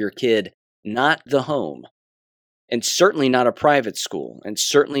place for your kid, not the home, and certainly not a private school, and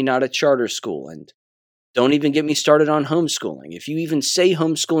certainly not a charter school, and don't even get me started on homeschooling. If you even say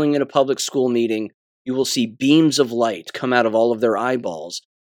homeschooling in a public school meeting, you will see beams of light come out of all of their eyeballs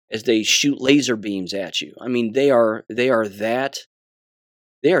as they shoot laser beams at you. I mean, they are that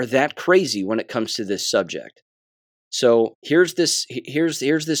crazy when it comes to this subject. So here's this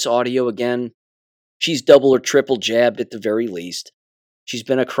audio again. She's double or triple jabbed at the very least. She's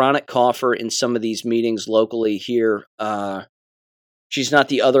been a chronic cougher in some of these meetings locally here. She's not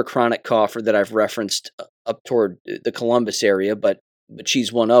the other chronic cougher that I've referenced up toward the Columbus area, but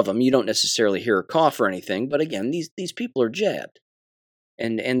she's one of them. You don't necessarily hear her cough or anything, but again, these people are jabbed,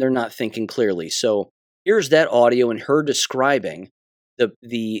 and they're not thinking clearly. So here's that audio and her describing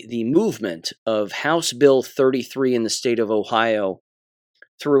the movement of House Bill 33 in the state of Ohio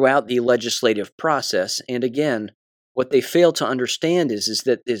throughout the legislative process. And again, what they fail to understand is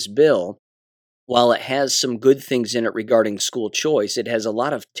that this bill, while it has some good things in it regarding school choice, it has a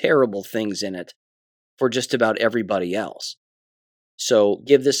lot of terrible things in it for just about everybody else. So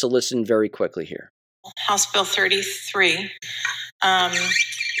give this a listen very quickly here. House Bill 33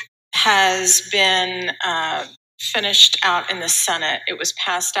 has been finished out in the Senate. It was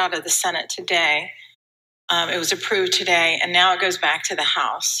passed out of the Senate today. It was approved today, and now it goes back to the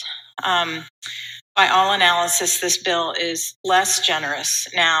House. By all analysis, this bill is less generous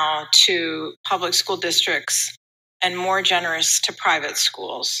now to public school districts and more generous to private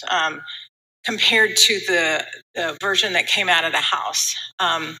schools compared to the version that came out of the House.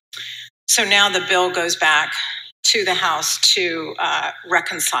 So now the bill goes back to the House to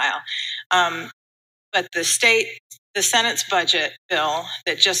reconcile. But the Senate's budget bill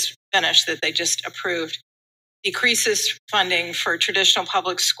that just finished, that they just approved, decreases funding for traditional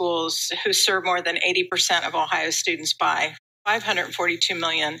public schools who serve more than 80% of Ohio students by $542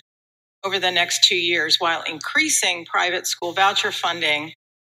 million over the next 2 years, while increasing private school voucher funding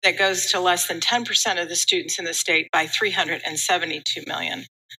that goes to less than 10% of the students in the state by $372 million.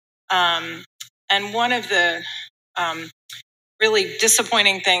 And one of the really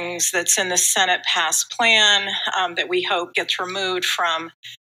disappointing things that's in the Senate passed plan that we hope gets removed from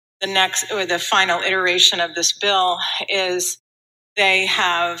the final iteration of this bill is they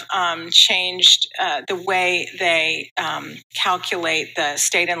have changed the way they calculate the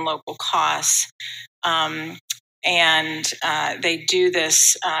state and local costs. And they do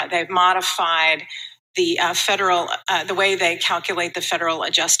this, they've modified the the way they calculate the federal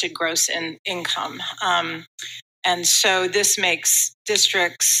adjusted gross income. And so this makes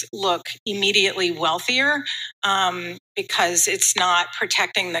districts look immediately wealthier because it's not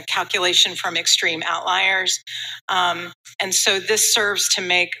protecting the calculation from extreme outliers. And so this serves to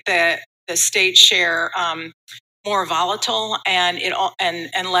make the state share more volatile and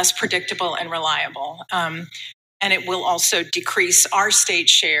less predictable and reliable. And it will also decrease our state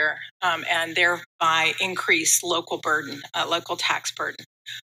share and thereby increase local tax burden.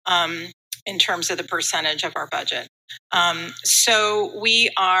 In terms of the percentage of our budget. So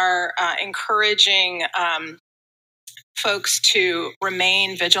we are encouraging folks to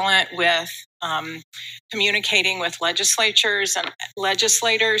remain vigilant with communicating with legislators and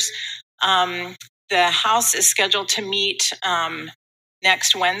legislators. The House is scheduled to meet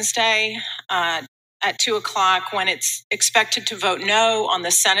next Wednesday at 2:00 when it's expected to vote no on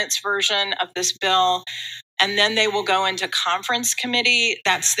the Senate's version of this bill. And then they will go into conference committee.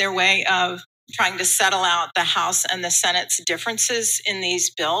 That's their way of trying to settle out the House and the Senate's differences in these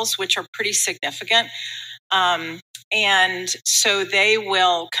bills, which are pretty significant. And so they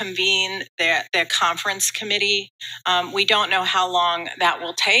will convene their conference committee. We don't know how long that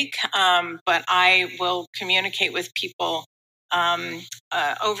will take, but I will communicate with people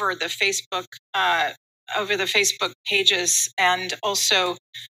over the Facebook pages, and also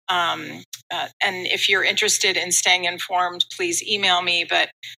and if you're interested in staying informed, please email me. But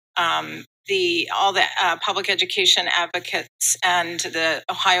all the public education advocates and the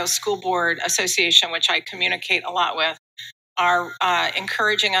Ohio School Board Association, which I communicate a lot with, are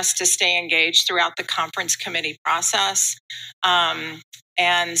encouraging us to stay engaged throughout the conference committee process, and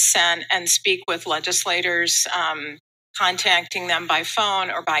speak with legislators, contacting them by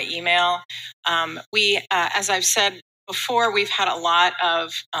phone or by email. As I've said before, we've had a lot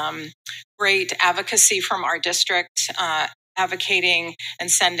of great advocacy from our district, advocating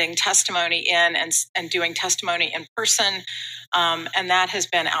and sending testimony in, and doing testimony in person. And that has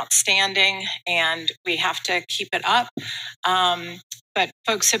been outstanding, and we have to keep it up. But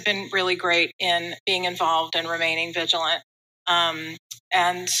folks have been really great in being involved and remaining vigilant.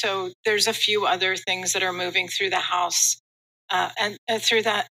 And so there's a few other things that are moving through the House and through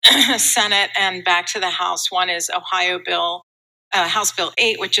the Senate and back to the House. One is House Bill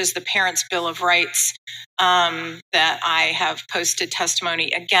 8, which is the Parents' Bill of Rights, that I have posted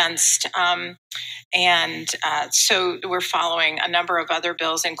testimony against. So we're following a number of other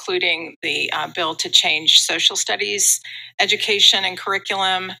bills, including the bill to change social studies education and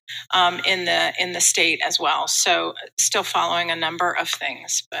curriculum in the state as well. So still following a number of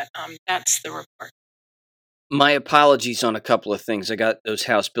things, but that's the report. My apologies on a couple of things. I got those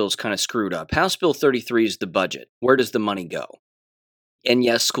House bills kind of screwed up. House Bill 33 is the budget. Where does the money go? And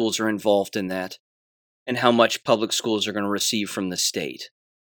yes, schools are involved in that, and how much public schools are going to receive from the state.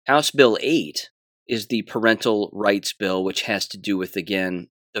 House Bill 8 is the parental rights bill, which has to do with, again,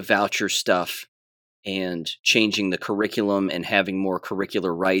 the voucher stuff and changing the curriculum and having more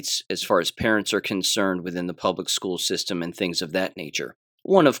curricular rights as far as parents are concerned within the public school system and things of that nature.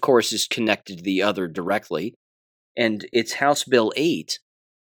 One, of course, is connected to the other directly, and it's House Bill 8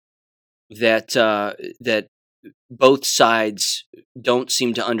 that both sides don't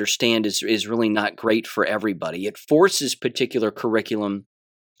seem to understand is really not great for everybody. It forces particular curriculum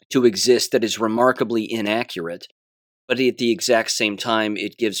to exist that is remarkably inaccurate, but at the exact same time,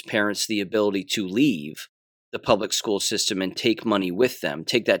 it gives parents the ability to leave the public school system and take money with them,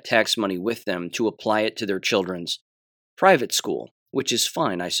 take that tax money with them to apply it to their children's private school, which is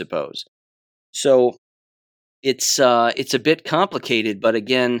fine, I suppose. So it's a bit complicated, but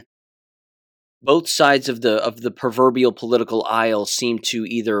again, both sides of the proverbial political aisle seem to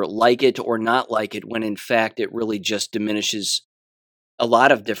either like it or not like it, when in fact it really just diminishes a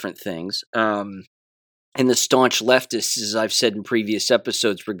lot of different things. And the staunch leftists, as I've said in previous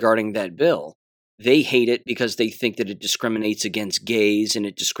episodes regarding that bill, they hate it because they think that it discriminates against gays and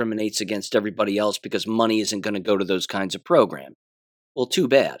it discriminates against everybody else because money isn't going to go to those kinds of programs. Well, too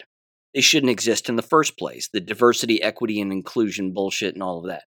bad. They shouldn't exist in the first place. The diversity, equity, and inclusion bullshit and all of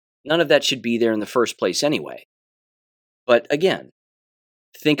that. None of that should be there in the first place anyway. But again,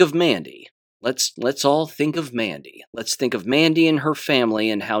 think of Mandy. Let's all think of Mandy. Let's think of Mandy and her family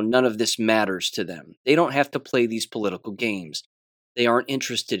and how none of this matters to them. They don't have to play these political games. They aren't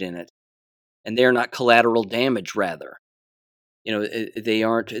interested in it. And they're not collateral damage, rather. They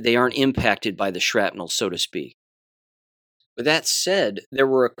aren't impacted by the shrapnel, so to speak. With that said, there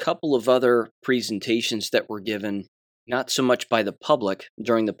were a couple of other presentations that were given, not so much by the public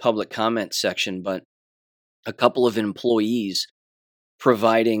during the public comment section, but a couple of employees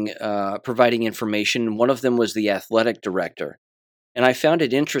providing information. One of them was the athletic director. And I found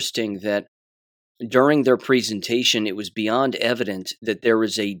it interesting that during their presentation, it was beyond evident that there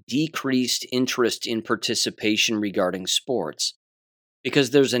was a decreased interest in participation regarding sports, because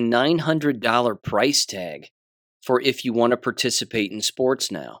there's a $900 price tag for if you want to participate in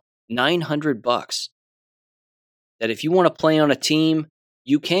sports now. $900. That if you want to play on a team,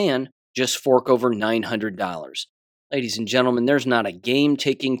 you can just fork over $900. Ladies and gentlemen, there's not a game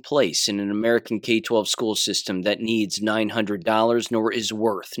taking place in an American K-12 school system that needs $900 nor is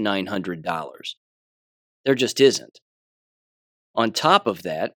worth $900. There just isn't. On top of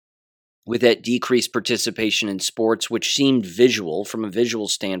that, with that decreased participation in sports, which seemed visual from a visual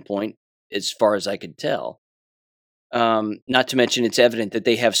standpoint, as far as I could tell, not to mention it's evident that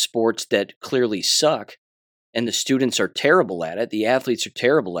they have sports that clearly suck, and the students are terrible at it, the athletes are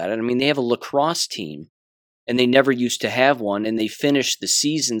terrible at it. I mean, they have a lacrosse team, and they never used to have one, and they finished the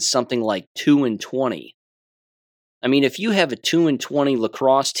season something like 2-20. I mean, if you have a 2-20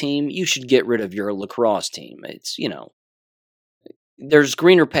 lacrosse team, you should get rid of your lacrosse team. It's, there's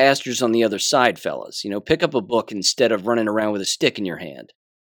greener pastures on the other side, fellas. Pick up a book instead of running around with a stick in your hand.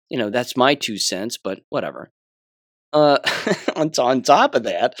 That's my 2 cents, but whatever. On top of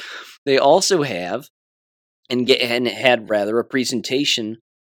that, they also have and had a presentation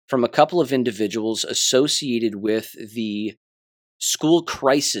from a couple of individuals associated with the school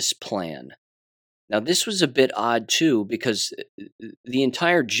crisis plan. Now, this was a bit odd too, because the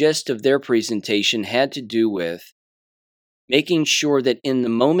entire gist of their presentation had to do with making sure that in the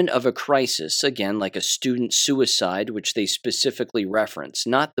moment of a crisis, again, like a student suicide, which they specifically reference,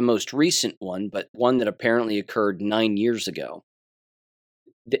 not the most recent one, but one that apparently occurred 9 years ago,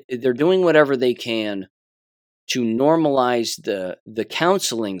 they're doing whatever they can to normalize the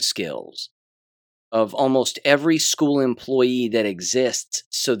counseling skills of almost every school employee that exists,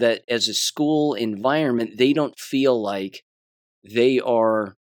 so that as a school environment, they don't feel like they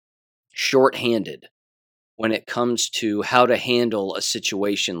are shorthanded when it comes to how to handle a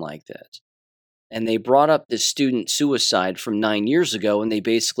situation like this. And they brought up this student suicide from 9 years ago, and they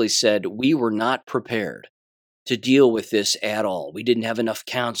basically said, we were not prepared to deal with this at all. We didn't have enough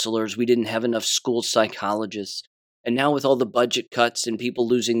counselors. We didn't have enough school psychologists. And now with all the budget cuts and people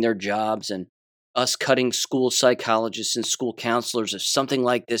losing their jobs and us cutting school psychologists and school counselors, if something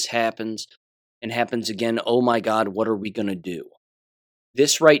like this happens and happens again, oh my God, what are we going to do?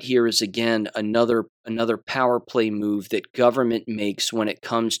 This right here is, again, another power play move that government makes when it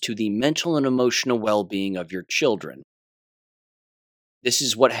comes to the mental and emotional well-being of your children. This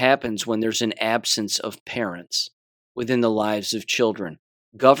is what happens when there's an absence of parents within the lives of children.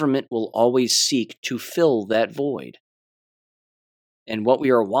 Government will always seek to fill that void. And what we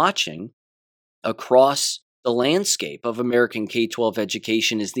are watching across the landscape of American K-12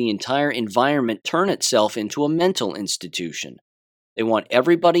 education is the entire environment turn itself into a mental institution. They want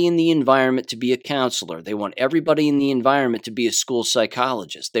everybody in the environment to be a counselor. They want everybody in the environment to be a school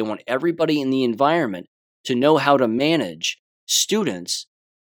psychologist. They want everybody in the environment to know how to manage students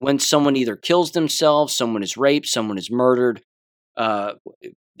when someone either kills themselves, someone is raped, someone is murdered.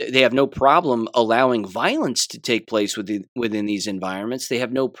 They have no problem allowing violence to take place within these environments. They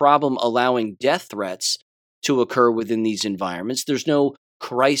have no problem allowing death threats to occur within these environments. There's no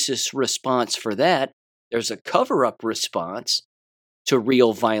crisis response for that. There's a cover-up response to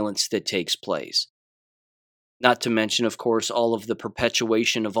real violence that takes place. Not to mention, of course, all of the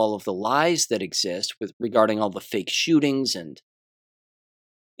perpetuation of all of the lies that exist regarding all the fake shootings and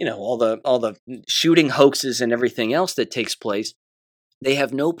all the shooting hoaxes and everything else that takes place. They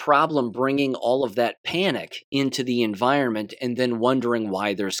have no problem bringing all of that panic into the environment and then wondering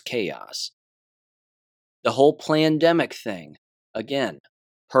why there's chaos. The whole pandemic thing, again,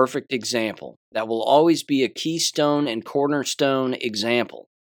 perfect example. That will always be a keystone and cornerstone example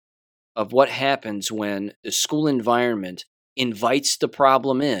of what happens when the school environment invites the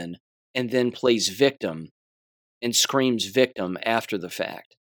problem in and then plays victim and screams victim after the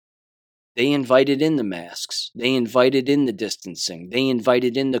fact. They invited in the masks. They invited in the distancing. They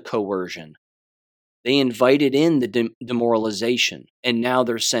invited in the coercion. They invited in the demoralization. And now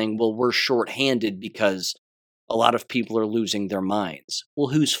they're saying, well, we're shorthanded because a lot of people are losing their minds. Well,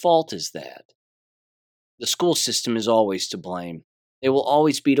 whose fault is that? The school system is always to blame. They will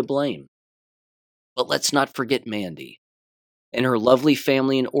always be to blame. But let's not forget Mandy and her lovely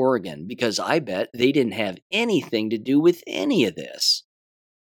family in Oregon, because I bet they didn't have anything to do with any of this.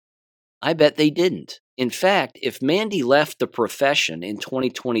 I bet they didn't. In fact, if Mandy left the profession in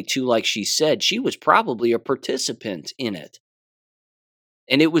 2022 like she said, she was probably a participant in it.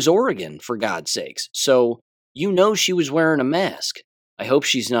 And it was Oregon, for God's sakes. So she was wearing a mask. I hope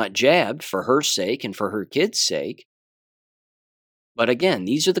she's not jabbed for her sake and for her kids' sake. But again,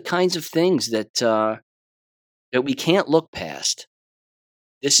 these are the kinds of things that we can't look past.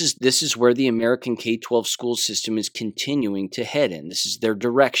 This is where the American K-12 school system is continuing to head in. This is their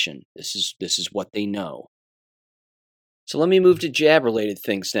direction. This is what they know. So let me move to jab-related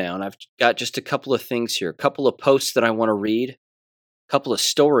things now, and I've got just a couple of things here, a couple of posts that I want to read, a couple of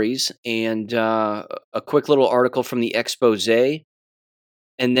stories, and a quick little article from the expose,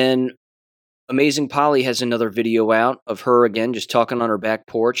 and then Amazing Polly has another video out of her again just talking on her back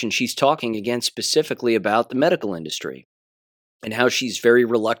porch, and she's talking again specifically about the medical industry and how she's very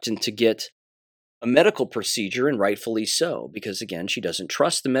reluctant to get a medical procedure, and rightfully so, because again, she doesn't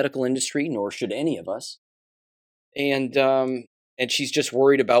trust the medical industry, nor should any of us. And she's just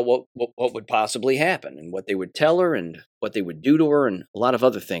worried about what would possibly happen and what they would tell her and what they would do to her and a lot of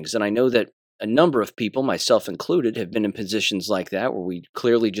other things. And I know that a number of people, myself included, have been in positions like that where we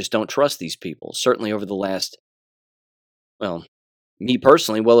clearly just don't trust these people, certainly over the last well, me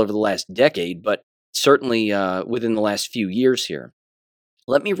personally, well over the last decade, but certainly within the last few years here.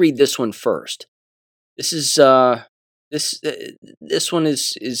 Let me read this one first. This is this this one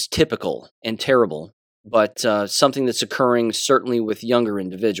is typical and terrible, but something that's occurring certainly with younger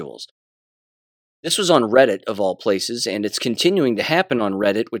individuals. This was on Reddit of all places, and it's continuing to happen on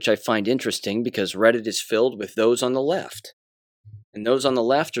Reddit, which I find interesting because Reddit is filled with those on the left, and those on the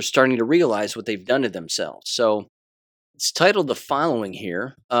left are starting to realize what they've done to themselves. So it's titled the following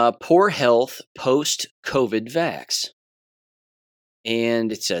here: "Poor Health Post COVID Vax."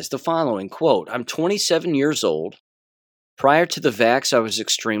 And it says the following quote: "I'm 27 years old. Prior to the vax, I was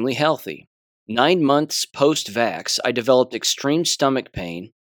extremely healthy. 9 months post-vax, I developed extreme stomach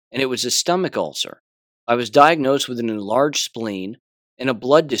pain, and it was a stomach ulcer. I was diagnosed with an enlarged spleen and a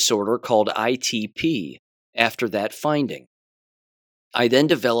blood disorder called ITP after that finding. I then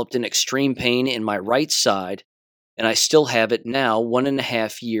developed an extreme pain in my right side, and I still have it now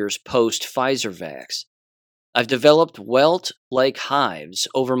 1.5 years post-Pfizer vax. I've developed welt-like hives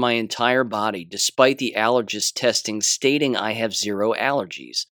over my entire body despite the allergist testing stating I have zero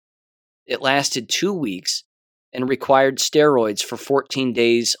allergies. It lasted 2 weeks and required steroids for 14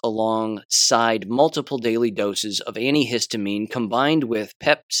 days alongside multiple daily doses of antihistamine combined with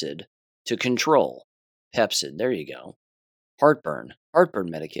Pepsid to control." Pepsid, there you go. Heartburn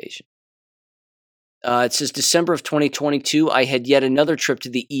medication. It says December of 2022, I had yet another trip to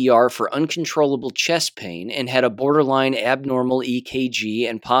the ER for uncontrollable chest pain and had a borderline abnormal EKG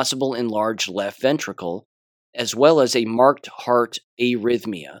and possible enlarged left ventricle, as well as a marked heart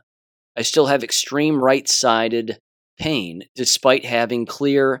arrhythmia. I still have extreme right-sided pain despite having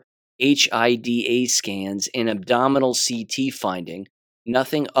clear HIDA scans and abdominal CT finding,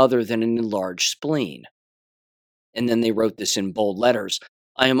 nothing other than an enlarged spleen. And then they wrote this in bold letters: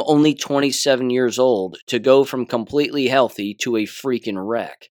 "I am only 27 years old to go from completely healthy to a freaking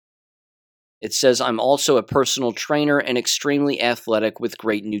wreck." It says, "I'm also a personal trainer and extremely athletic with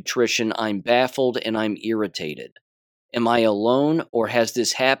great nutrition. I'm baffled and I'm irritated. Am I alone, or has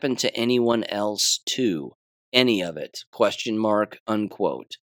this happened to anyone else too? Any of it? Question mark,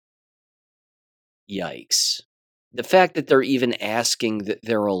 unquote." Yikes. The fact that they're even asking that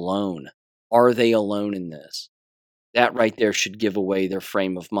they're alone. Are they alone in this? That right there should give away their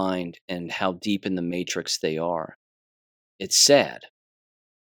frame of mind and how deep in the matrix they are. It's sad.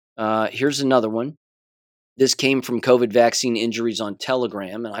 Here's another one. This came from COVID vaccine injuries on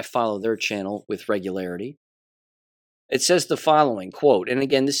Telegram, and I follow their channel with regularity. It says the following quote, and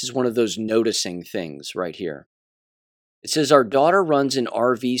again, this is one of those noticing things right here. It says, "Our daughter runs an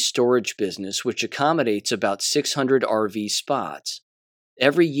RV storage business which accommodates about 600 RV spots.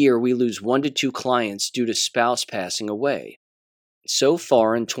 Every year, we lose 1 to 2 clients due to spouse passing away. So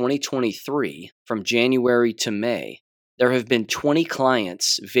far in 2023, from January to May, there have been 20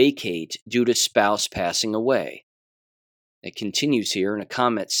 clients vacate due to spouse passing away." It continues here in a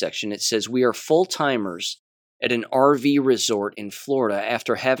comment section. It says, "We are full-timers at an RV resort in Florida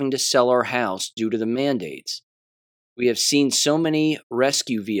after having to sell our house due to the mandates. We have seen so many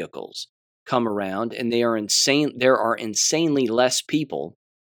rescue vehicles come around, and there are insanely less people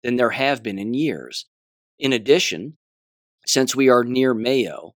than there have been in years. In addition, since we are near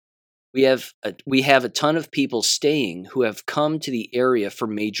Mayo, we have a ton of people staying who have come to the area for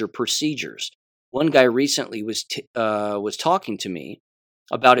major procedures. One guy recently was talking to me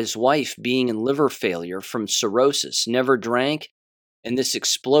about his wife being in liver failure from cirrhosis, never drank, and this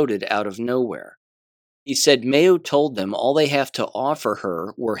exploded out of nowhere. He said Mayo told them all they have to offer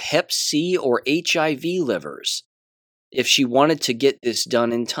her were Hep C or HIV livers if she wanted to get this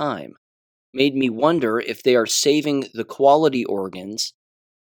done in time. Made me wonder if they are saving the quality organs,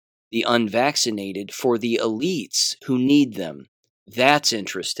 the unvaccinated, for the elites who need them." That's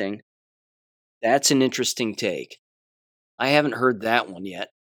interesting. That's an interesting take. I haven't heard that one yet.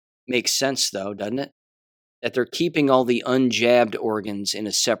 Makes sense, though, doesn't it? That they're keeping all the unjabbed organs in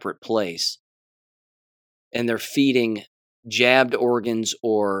a separate place, and they're feeding jabbed organs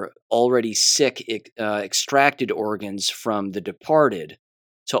or already sick extracted organs from the departed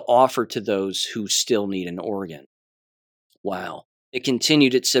to offer to those who still need an organ. Wow. It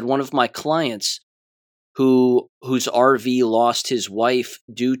continued, it said, "One of my clients whose RV lost his wife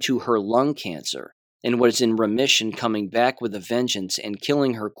due to her lung cancer and was in remission, coming back with a vengeance and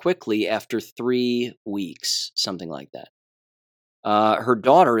killing her quickly after 3 weeks," something like that. Her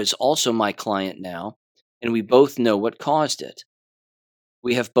daughter is also my client now, and we both know what caused it.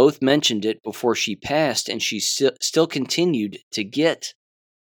 We have both mentioned it before she passed, and she still continued to get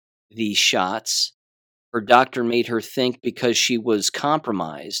these shots. Her doctor made her think because she was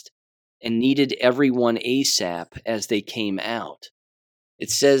compromised and needed everyone ASAP as they came out. It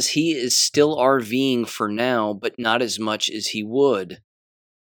says he is still RVing for now, but not as much as he would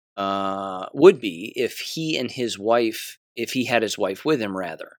be if he had his wife with him,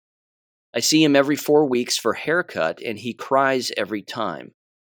 rather. I see him every 4 weeks for haircut, and he cries every time.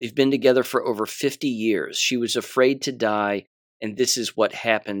 They've been together for over 50 years. She was afraid to die, and this is what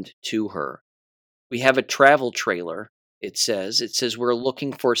happened to her. We have a travel trailer, it says. It says we're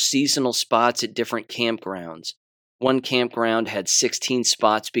looking for seasonal spots at different campgrounds. One campground had 16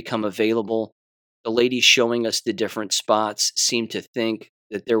 spots become available. The lady showing us the different spots seemed to think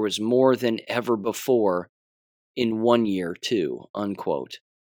that there was more than ever before in 1 year, too, unquote.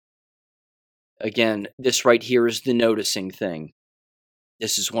 Again, this right here is the noticing thing.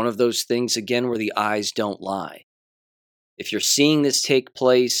 This is one of those things, again, where the eyes don't lie. If you're seeing this take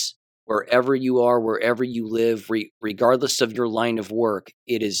place, wherever you are, wherever you live, regardless of your line of work,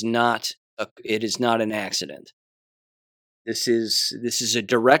 it is not an accident. This is a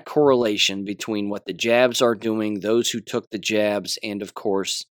direct correlation between what the jabs are doing, those who took the jabs, and of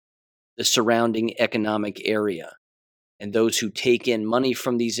course, the surrounding economic area, and those who take in money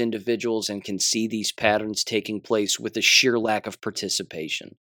from these individuals and can see these patterns taking place with a sheer lack of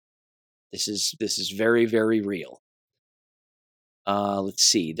participation. This is very, very real. Let's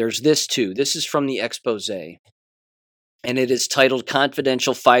see. There's this too. This is from the expose, and it is titled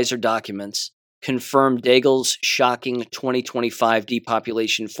 "Confidential Pfizer Documents Confirm Daigle's Shocking 2025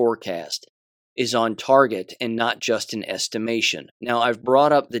 Depopulation Forecast is on target and not just an estimation." Now, I've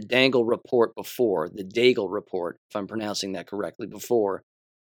brought up the Daigle report before, the Daigle report, if I'm pronouncing that correctly, before.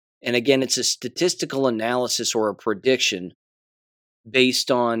 And again, it's a statistical analysis or a prediction based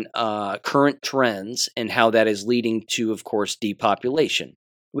on current trends and how that is leading to, of course, depopulation.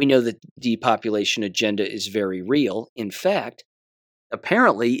 We know that the depopulation agenda is very real. In fact,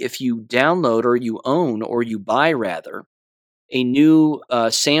 apparently, if you download or you own or you buy, rather, a new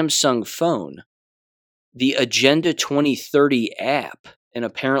Samsung phone, the Agenda 2030 app, and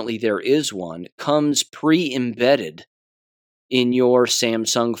apparently there is one, comes pre-embedded in your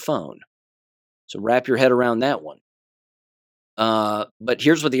Samsung phone. So wrap your head around that one. But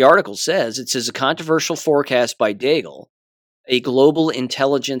here's what the article says. It says a controversial forecast by Daigle, a global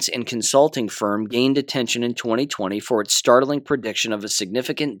intelligence and consulting firm, gained attention in 2020 for its startling prediction of a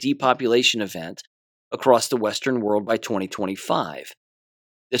significant depopulation event across the Western world by 2025.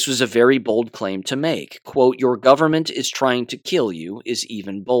 This was a very bold claim to make. Quote, "Your government is trying to kill you," is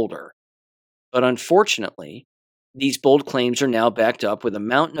even bolder. But unfortunately, these bold claims are now backed up with a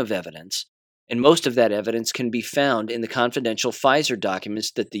mountain of evidence, and most of that evidence can be found in the confidential Pfizer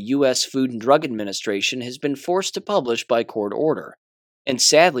documents that the U.S. Food and Drug Administration has been forced to publish by court order. And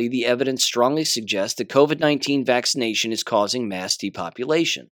sadly, the evidence strongly suggests that COVID-19 vaccination is causing mass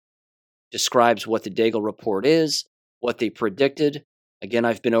depopulation. Describes what the Daigle report is, what they predicted. Again,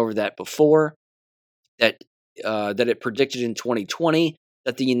 I've been over that before, that it predicted in 2020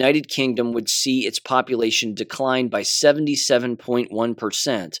 that the United Kingdom would see its population decline by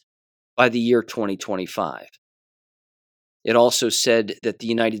 77.1% by the year 2025. It also said that the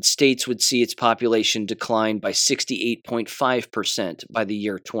United States would see its population decline by 68.5% by the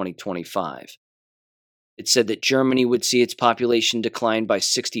year 2025. It said that Germany would see its population decline by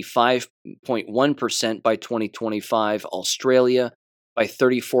 65.1% by 2025, Australia by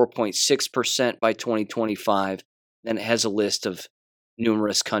 34.6% by 2025, and it has a list of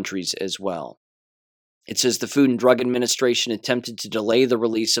numerous countries as well. It says the Food and Drug Administration attempted to delay the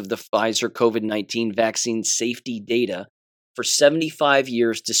release of the Pfizer COVID-19 vaccine safety data for 75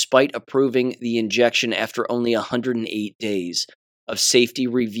 years despite approving the injection after only 108 days of safety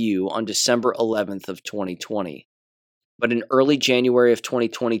review on December 11th of 2020. But in early January of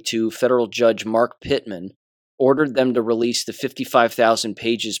 2022, federal judge Mark Pittman ordered them to release the 55,000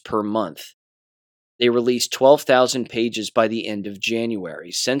 pages per month. They released 12,000 pages by the end of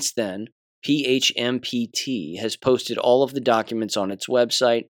January. Since then, PHMPT has posted all of the documents on its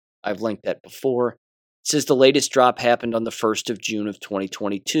website. I've linked that before. It says the latest drop happened on the 1st of June of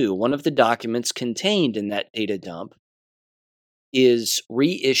 2022. One of the documents contained in that data dump is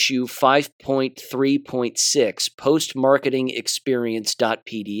reissue 5.3.6 post-marketing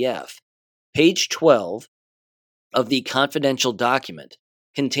experience.pdf. Page 12 of the confidential document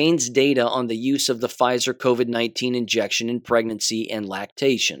contains data on the use of the Pfizer COVID-19 injection in pregnancy and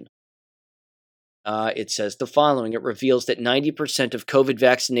lactation. It says the following. It reveals that 90% of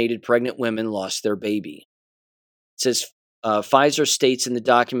COVID-vaccinated pregnant women lost their baby. It says Pfizer states in the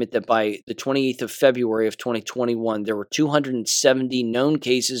document that by the 28th of February of 2021, there were 270 known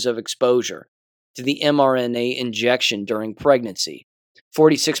cases of exposure to the mRNA injection during pregnancy.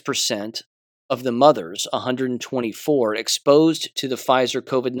 46% of the mothers, 124, exposed to the Pfizer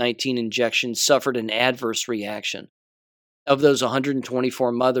COVID-19 injection suffered an adverse reaction. Of those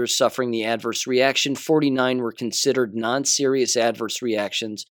 124 mothers suffering the adverse reaction, 49 were considered non-serious adverse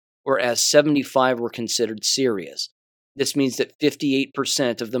reactions, whereas 75 were considered serious. This means that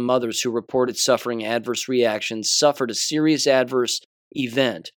 58% of the mothers who reported suffering adverse reactions suffered a serious adverse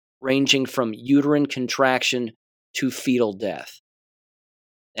event, ranging from uterine contraction to fetal death.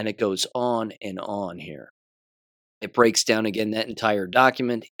 And it goes on and on here. It breaks down again that entire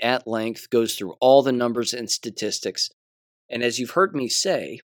document at length, goes through all the numbers and statistics. And as you've heard me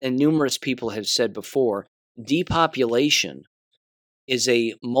say, and numerous people have said before, depopulation is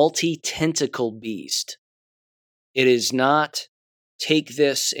a multi-tentacle beast. It is not take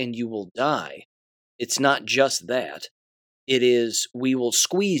this and you will die. It's not just that. It is we will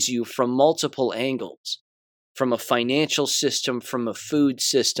squeeze you from multiple angles, from a financial system, from a food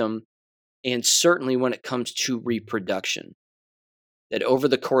system, and certainly when it comes to reproduction. That over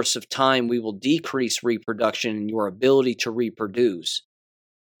the course of time, we will decrease reproduction and your ability to reproduce.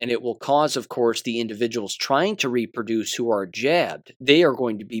 And it will cause, of course, the individuals trying to reproduce who are jabbed, they are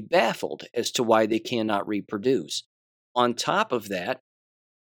going to be baffled as to why they cannot reproduce. On top of that,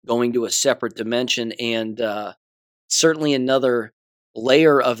 going to a separate dimension and certainly another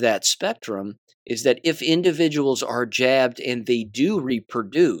layer of that spectrum is that if individuals are jabbed and they do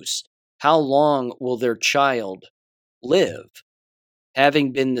reproduce, how long will their child live,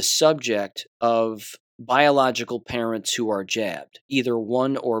 having been the subject of biological parents who are jabbed, either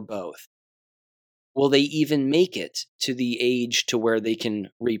one or both? Will they even make it to the age to where they can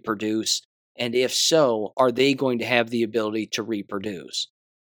reproduce? And if so, are they going to have the ability to reproduce?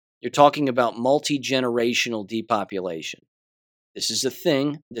 You're talking about multi-generational depopulation. This is a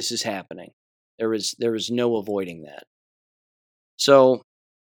thing. This is happening. There is no avoiding that. So,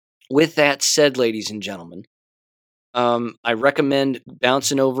 with that said, ladies and gentlemen, I recommend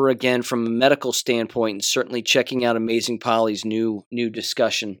bouncing over again from a medical standpoint and certainly checking out Amazing Polly's new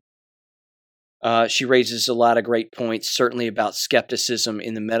discussion. She raises a lot of great points, certainly about skepticism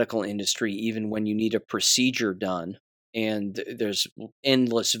in the medical industry, even when you need a procedure done. And there's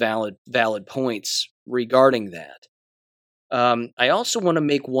endless valid points regarding that. I also want to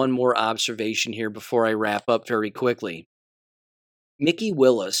make one more observation here before I wrap up very quickly. Mickey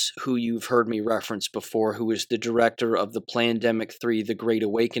Willis, who you've heard me reference before, who is the director of the Plandemic 3, The Great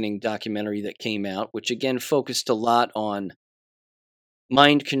Awakening documentary that came out, which again focused a lot on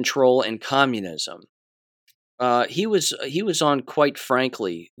mind control and communism. He was on Quite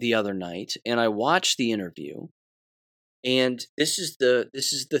Frankly the other night, and I watched the interview. And this is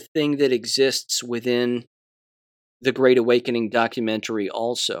the thing that exists within the Great Awakening documentary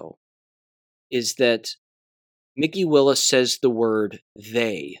also, is that Mickey Willis says the word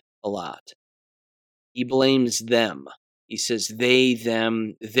they a lot. He blames them. He says they,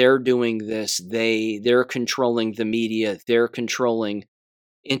 them, they're doing this, they're controlling the media, they're controlling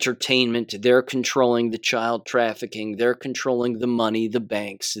entertainment, they're controlling the child trafficking, they're controlling the money, the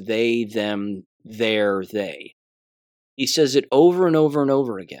banks, they, them, they. He says it over and over and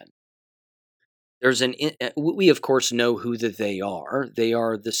over again. We of course know who the they are. They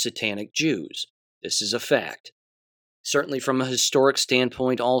are the satanic Jews. This is a fact. Certainly from a historic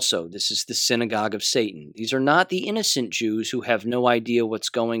standpoint also, this is the synagogue of Satan. These are not the innocent Jews who have no idea what's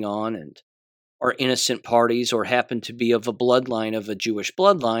going on and are innocent parties or happen to be of a bloodline of a Jewish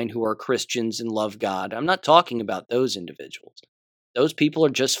bloodline who are Christians and love God. I'm not talking about those individuals. Those people are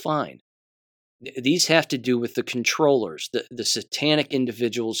just fine. These have to do with the controllers, the satanic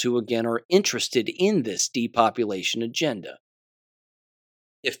individuals who, again, are interested in this depopulation agenda.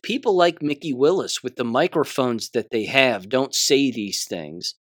 If people like Mickey Willis with the microphones that they have don't say these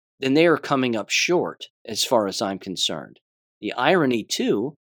things, then they are coming up short as far as I'm concerned. The irony,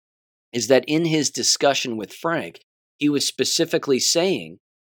 too, is that in his discussion with Frank, he was specifically saying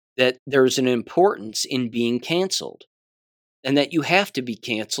that there's an importance in being canceled and that you have to be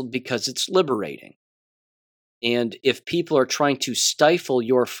canceled because it's liberating. And if people are trying to stifle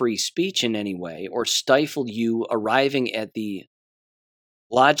your free speech in any way or stifle you arriving at the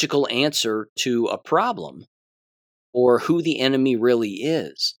logical answer to a problem or who the enemy really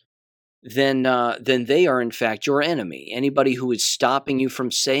is, then they are in fact your enemy. Anybody who is stopping you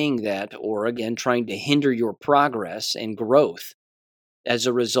from saying that or, again, trying to hinder your progress and growth as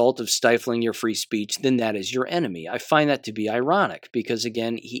a result of stifling your free speech, then that is your enemy. I find that to be ironic because,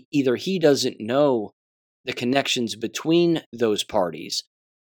 again, he doesn't know the connections between those parties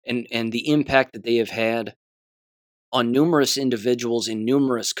and the impact that they have had on numerous individuals in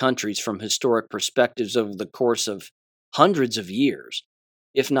numerous countries from historic perspectives over the course of hundreds of years.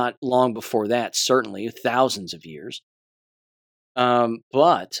 if not long before that, certainly thousands of years.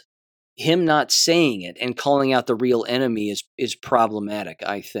 But him not saying it and calling out the real enemy is problematic,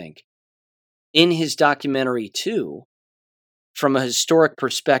 I think. In his documentary, too, from a historic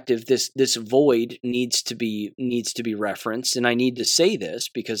perspective, this void needs to be referenced, and I need to say this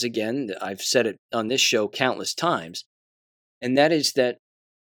because, again, I've said it on this show countless times, and that is that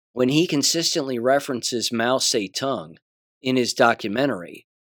when he consistently references Mao Zedong in his documentary,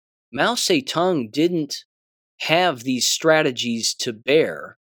 Mao Zedong didn't have these strategies to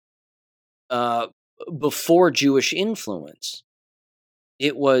bear before Jewish influence.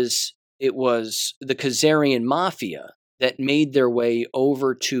 It was the Khazarian mafia that made their way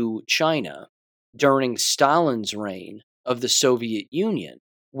over to China during Stalin's reign of the Soviet Union,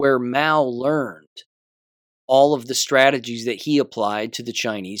 where Mao learned all of the strategies that he applied to the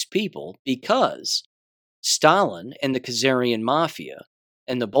Chinese people, because Stalin and the Khazarian mafia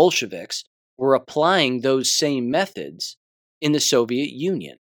and the Bolsheviks were applying those same methods in the Soviet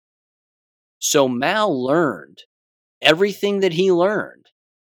Union. So Mao learned everything that he learned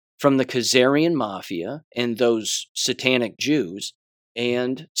from the Khazarian mafia and those satanic Jews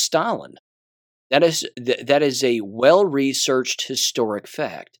and Stalin. That is a well-researched historic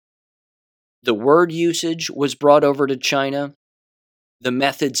fact. The word usage was brought over to China. The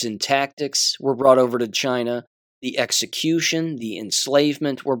methods and tactics were brought over to China. The execution, the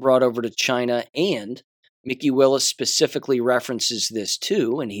enslavement were brought over to China. And Mickey Willis specifically references this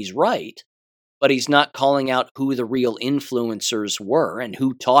too, and he's right. But he's not calling out who the real influencers were and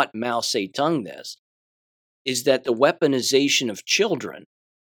who taught Mao Zedong this, is that the weaponization of children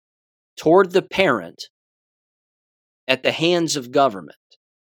toward the parent at the hands of government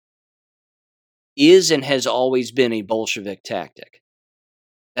is and has always been a Bolshevik tactic.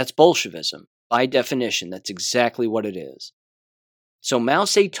 That's Bolshevism. By definition, that's exactly what it is. So Mao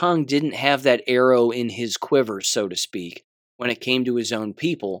Zedong didn't have that arrow in his quiver, so to speak, when it came to his own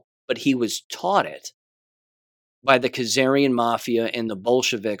people, but he was taught it by the Khazarian mafia and the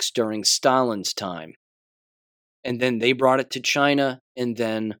Bolsheviks during Stalin's time. And then they brought it to China, and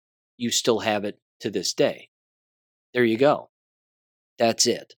then you still have it to this day. There you go. That's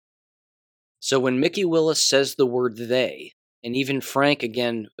it. So when Mickey Willis says the word they, and even Frank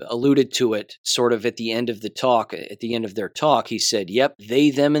again alluded to it sort of at the end of the talk, at the end of their talk, he said, yep,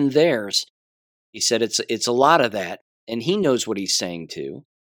 they, them, and theirs. He said it's a lot of that, and he knows what he's saying too.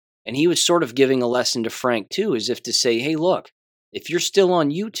 And he was sort of giving a lesson to Frank too, as if to say, hey, look, if you're still on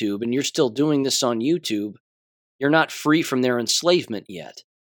YouTube and you're still doing this on YouTube, you're not free from their enslavement yet.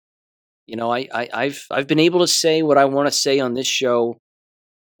 You know, I've been able to say what I want to say on this show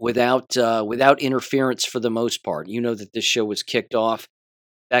without interference for the most part. You know that this show was kicked off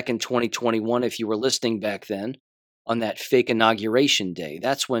back in 2021, if you were listening back then, on that fake inauguration day.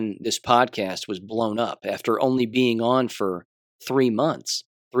 That's when this podcast was blown up after only being on for 4 months.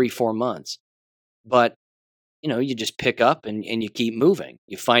 But, you know, you just pick up and you keep moving.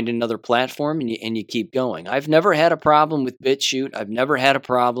 You find another platform and you keep going. I've never had a problem with BitChute. I've never had a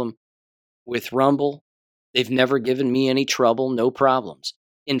problem with Rumble. They've never given me any trouble, no problems.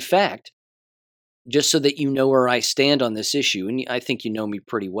 In fact, just so that you know where I stand on this issue, and I think you know me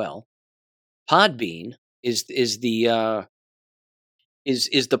pretty well, Podbean is the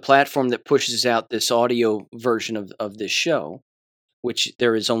platform that pushes out this audio version of this show, which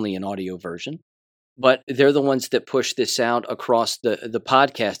there is only an audio version, but they're the ones that push this out across the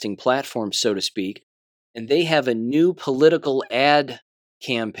podcasting platform, so to speak, and they have a new political ad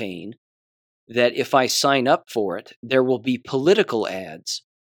campaign that if I sign up for it, there will be political ads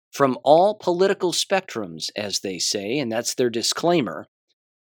from all political spectrums, as they say, and that's their disclaimer,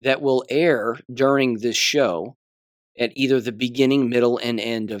 that will air during this show at either the beginning, middle, and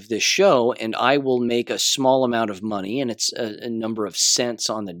end of this show, and I will make a small amount of money, and it's a number of cents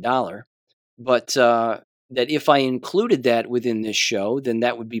on the dollar, but that if I included that within this show, then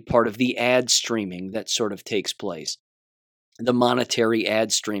that would be part of the ad streaming that sort of takes place, the monetary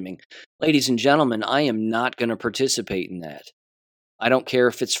ad streaming. Ladies and gentlemen, I am not going to participate in that. I don't care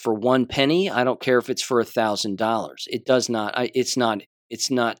if it's for 1 penny. I don't care if it's for $1,000. It does not.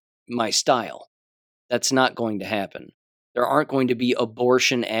 It's not my style. That's not going to happen. There aren't going to be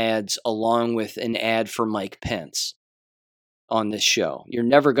abortion ads along with an ad for Mike Pence on this show. You're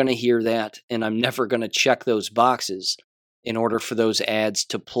never going to hear that, and I'm never going to check those boxes in order for those ads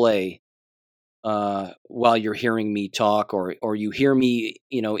to play while you're hearing me talk, or you hear me,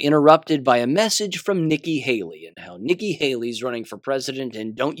 interrupted by a message from Nikki Haley and how Nikki Haley's running for president,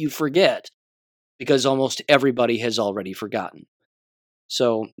 and don't you forget, because almost everybody has already forgotten.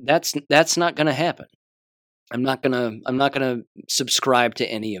 So that's not going to happen. I'm not gonna subscribe to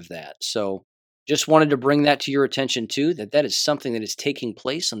any of that. So just wanted to bring that to your attention too, that is something that is taking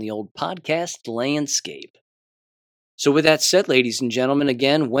place on the old podcast landscape. So with that said, ladies and gentlemen,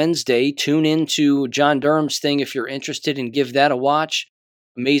 again, Wednesday, tune in to John Durham's thing if you're interested, and give that a watch.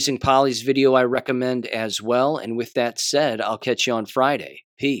 Amazing Polly's video I recommend as well. And with that said, I'll catch you on Friday.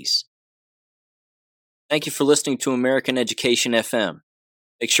 Peace. Thank you for listening to American Education FM.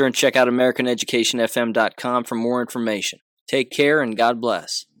 Make sure and check out AmericanEducationFM.com for more information. Take care and God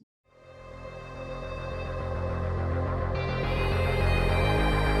bless.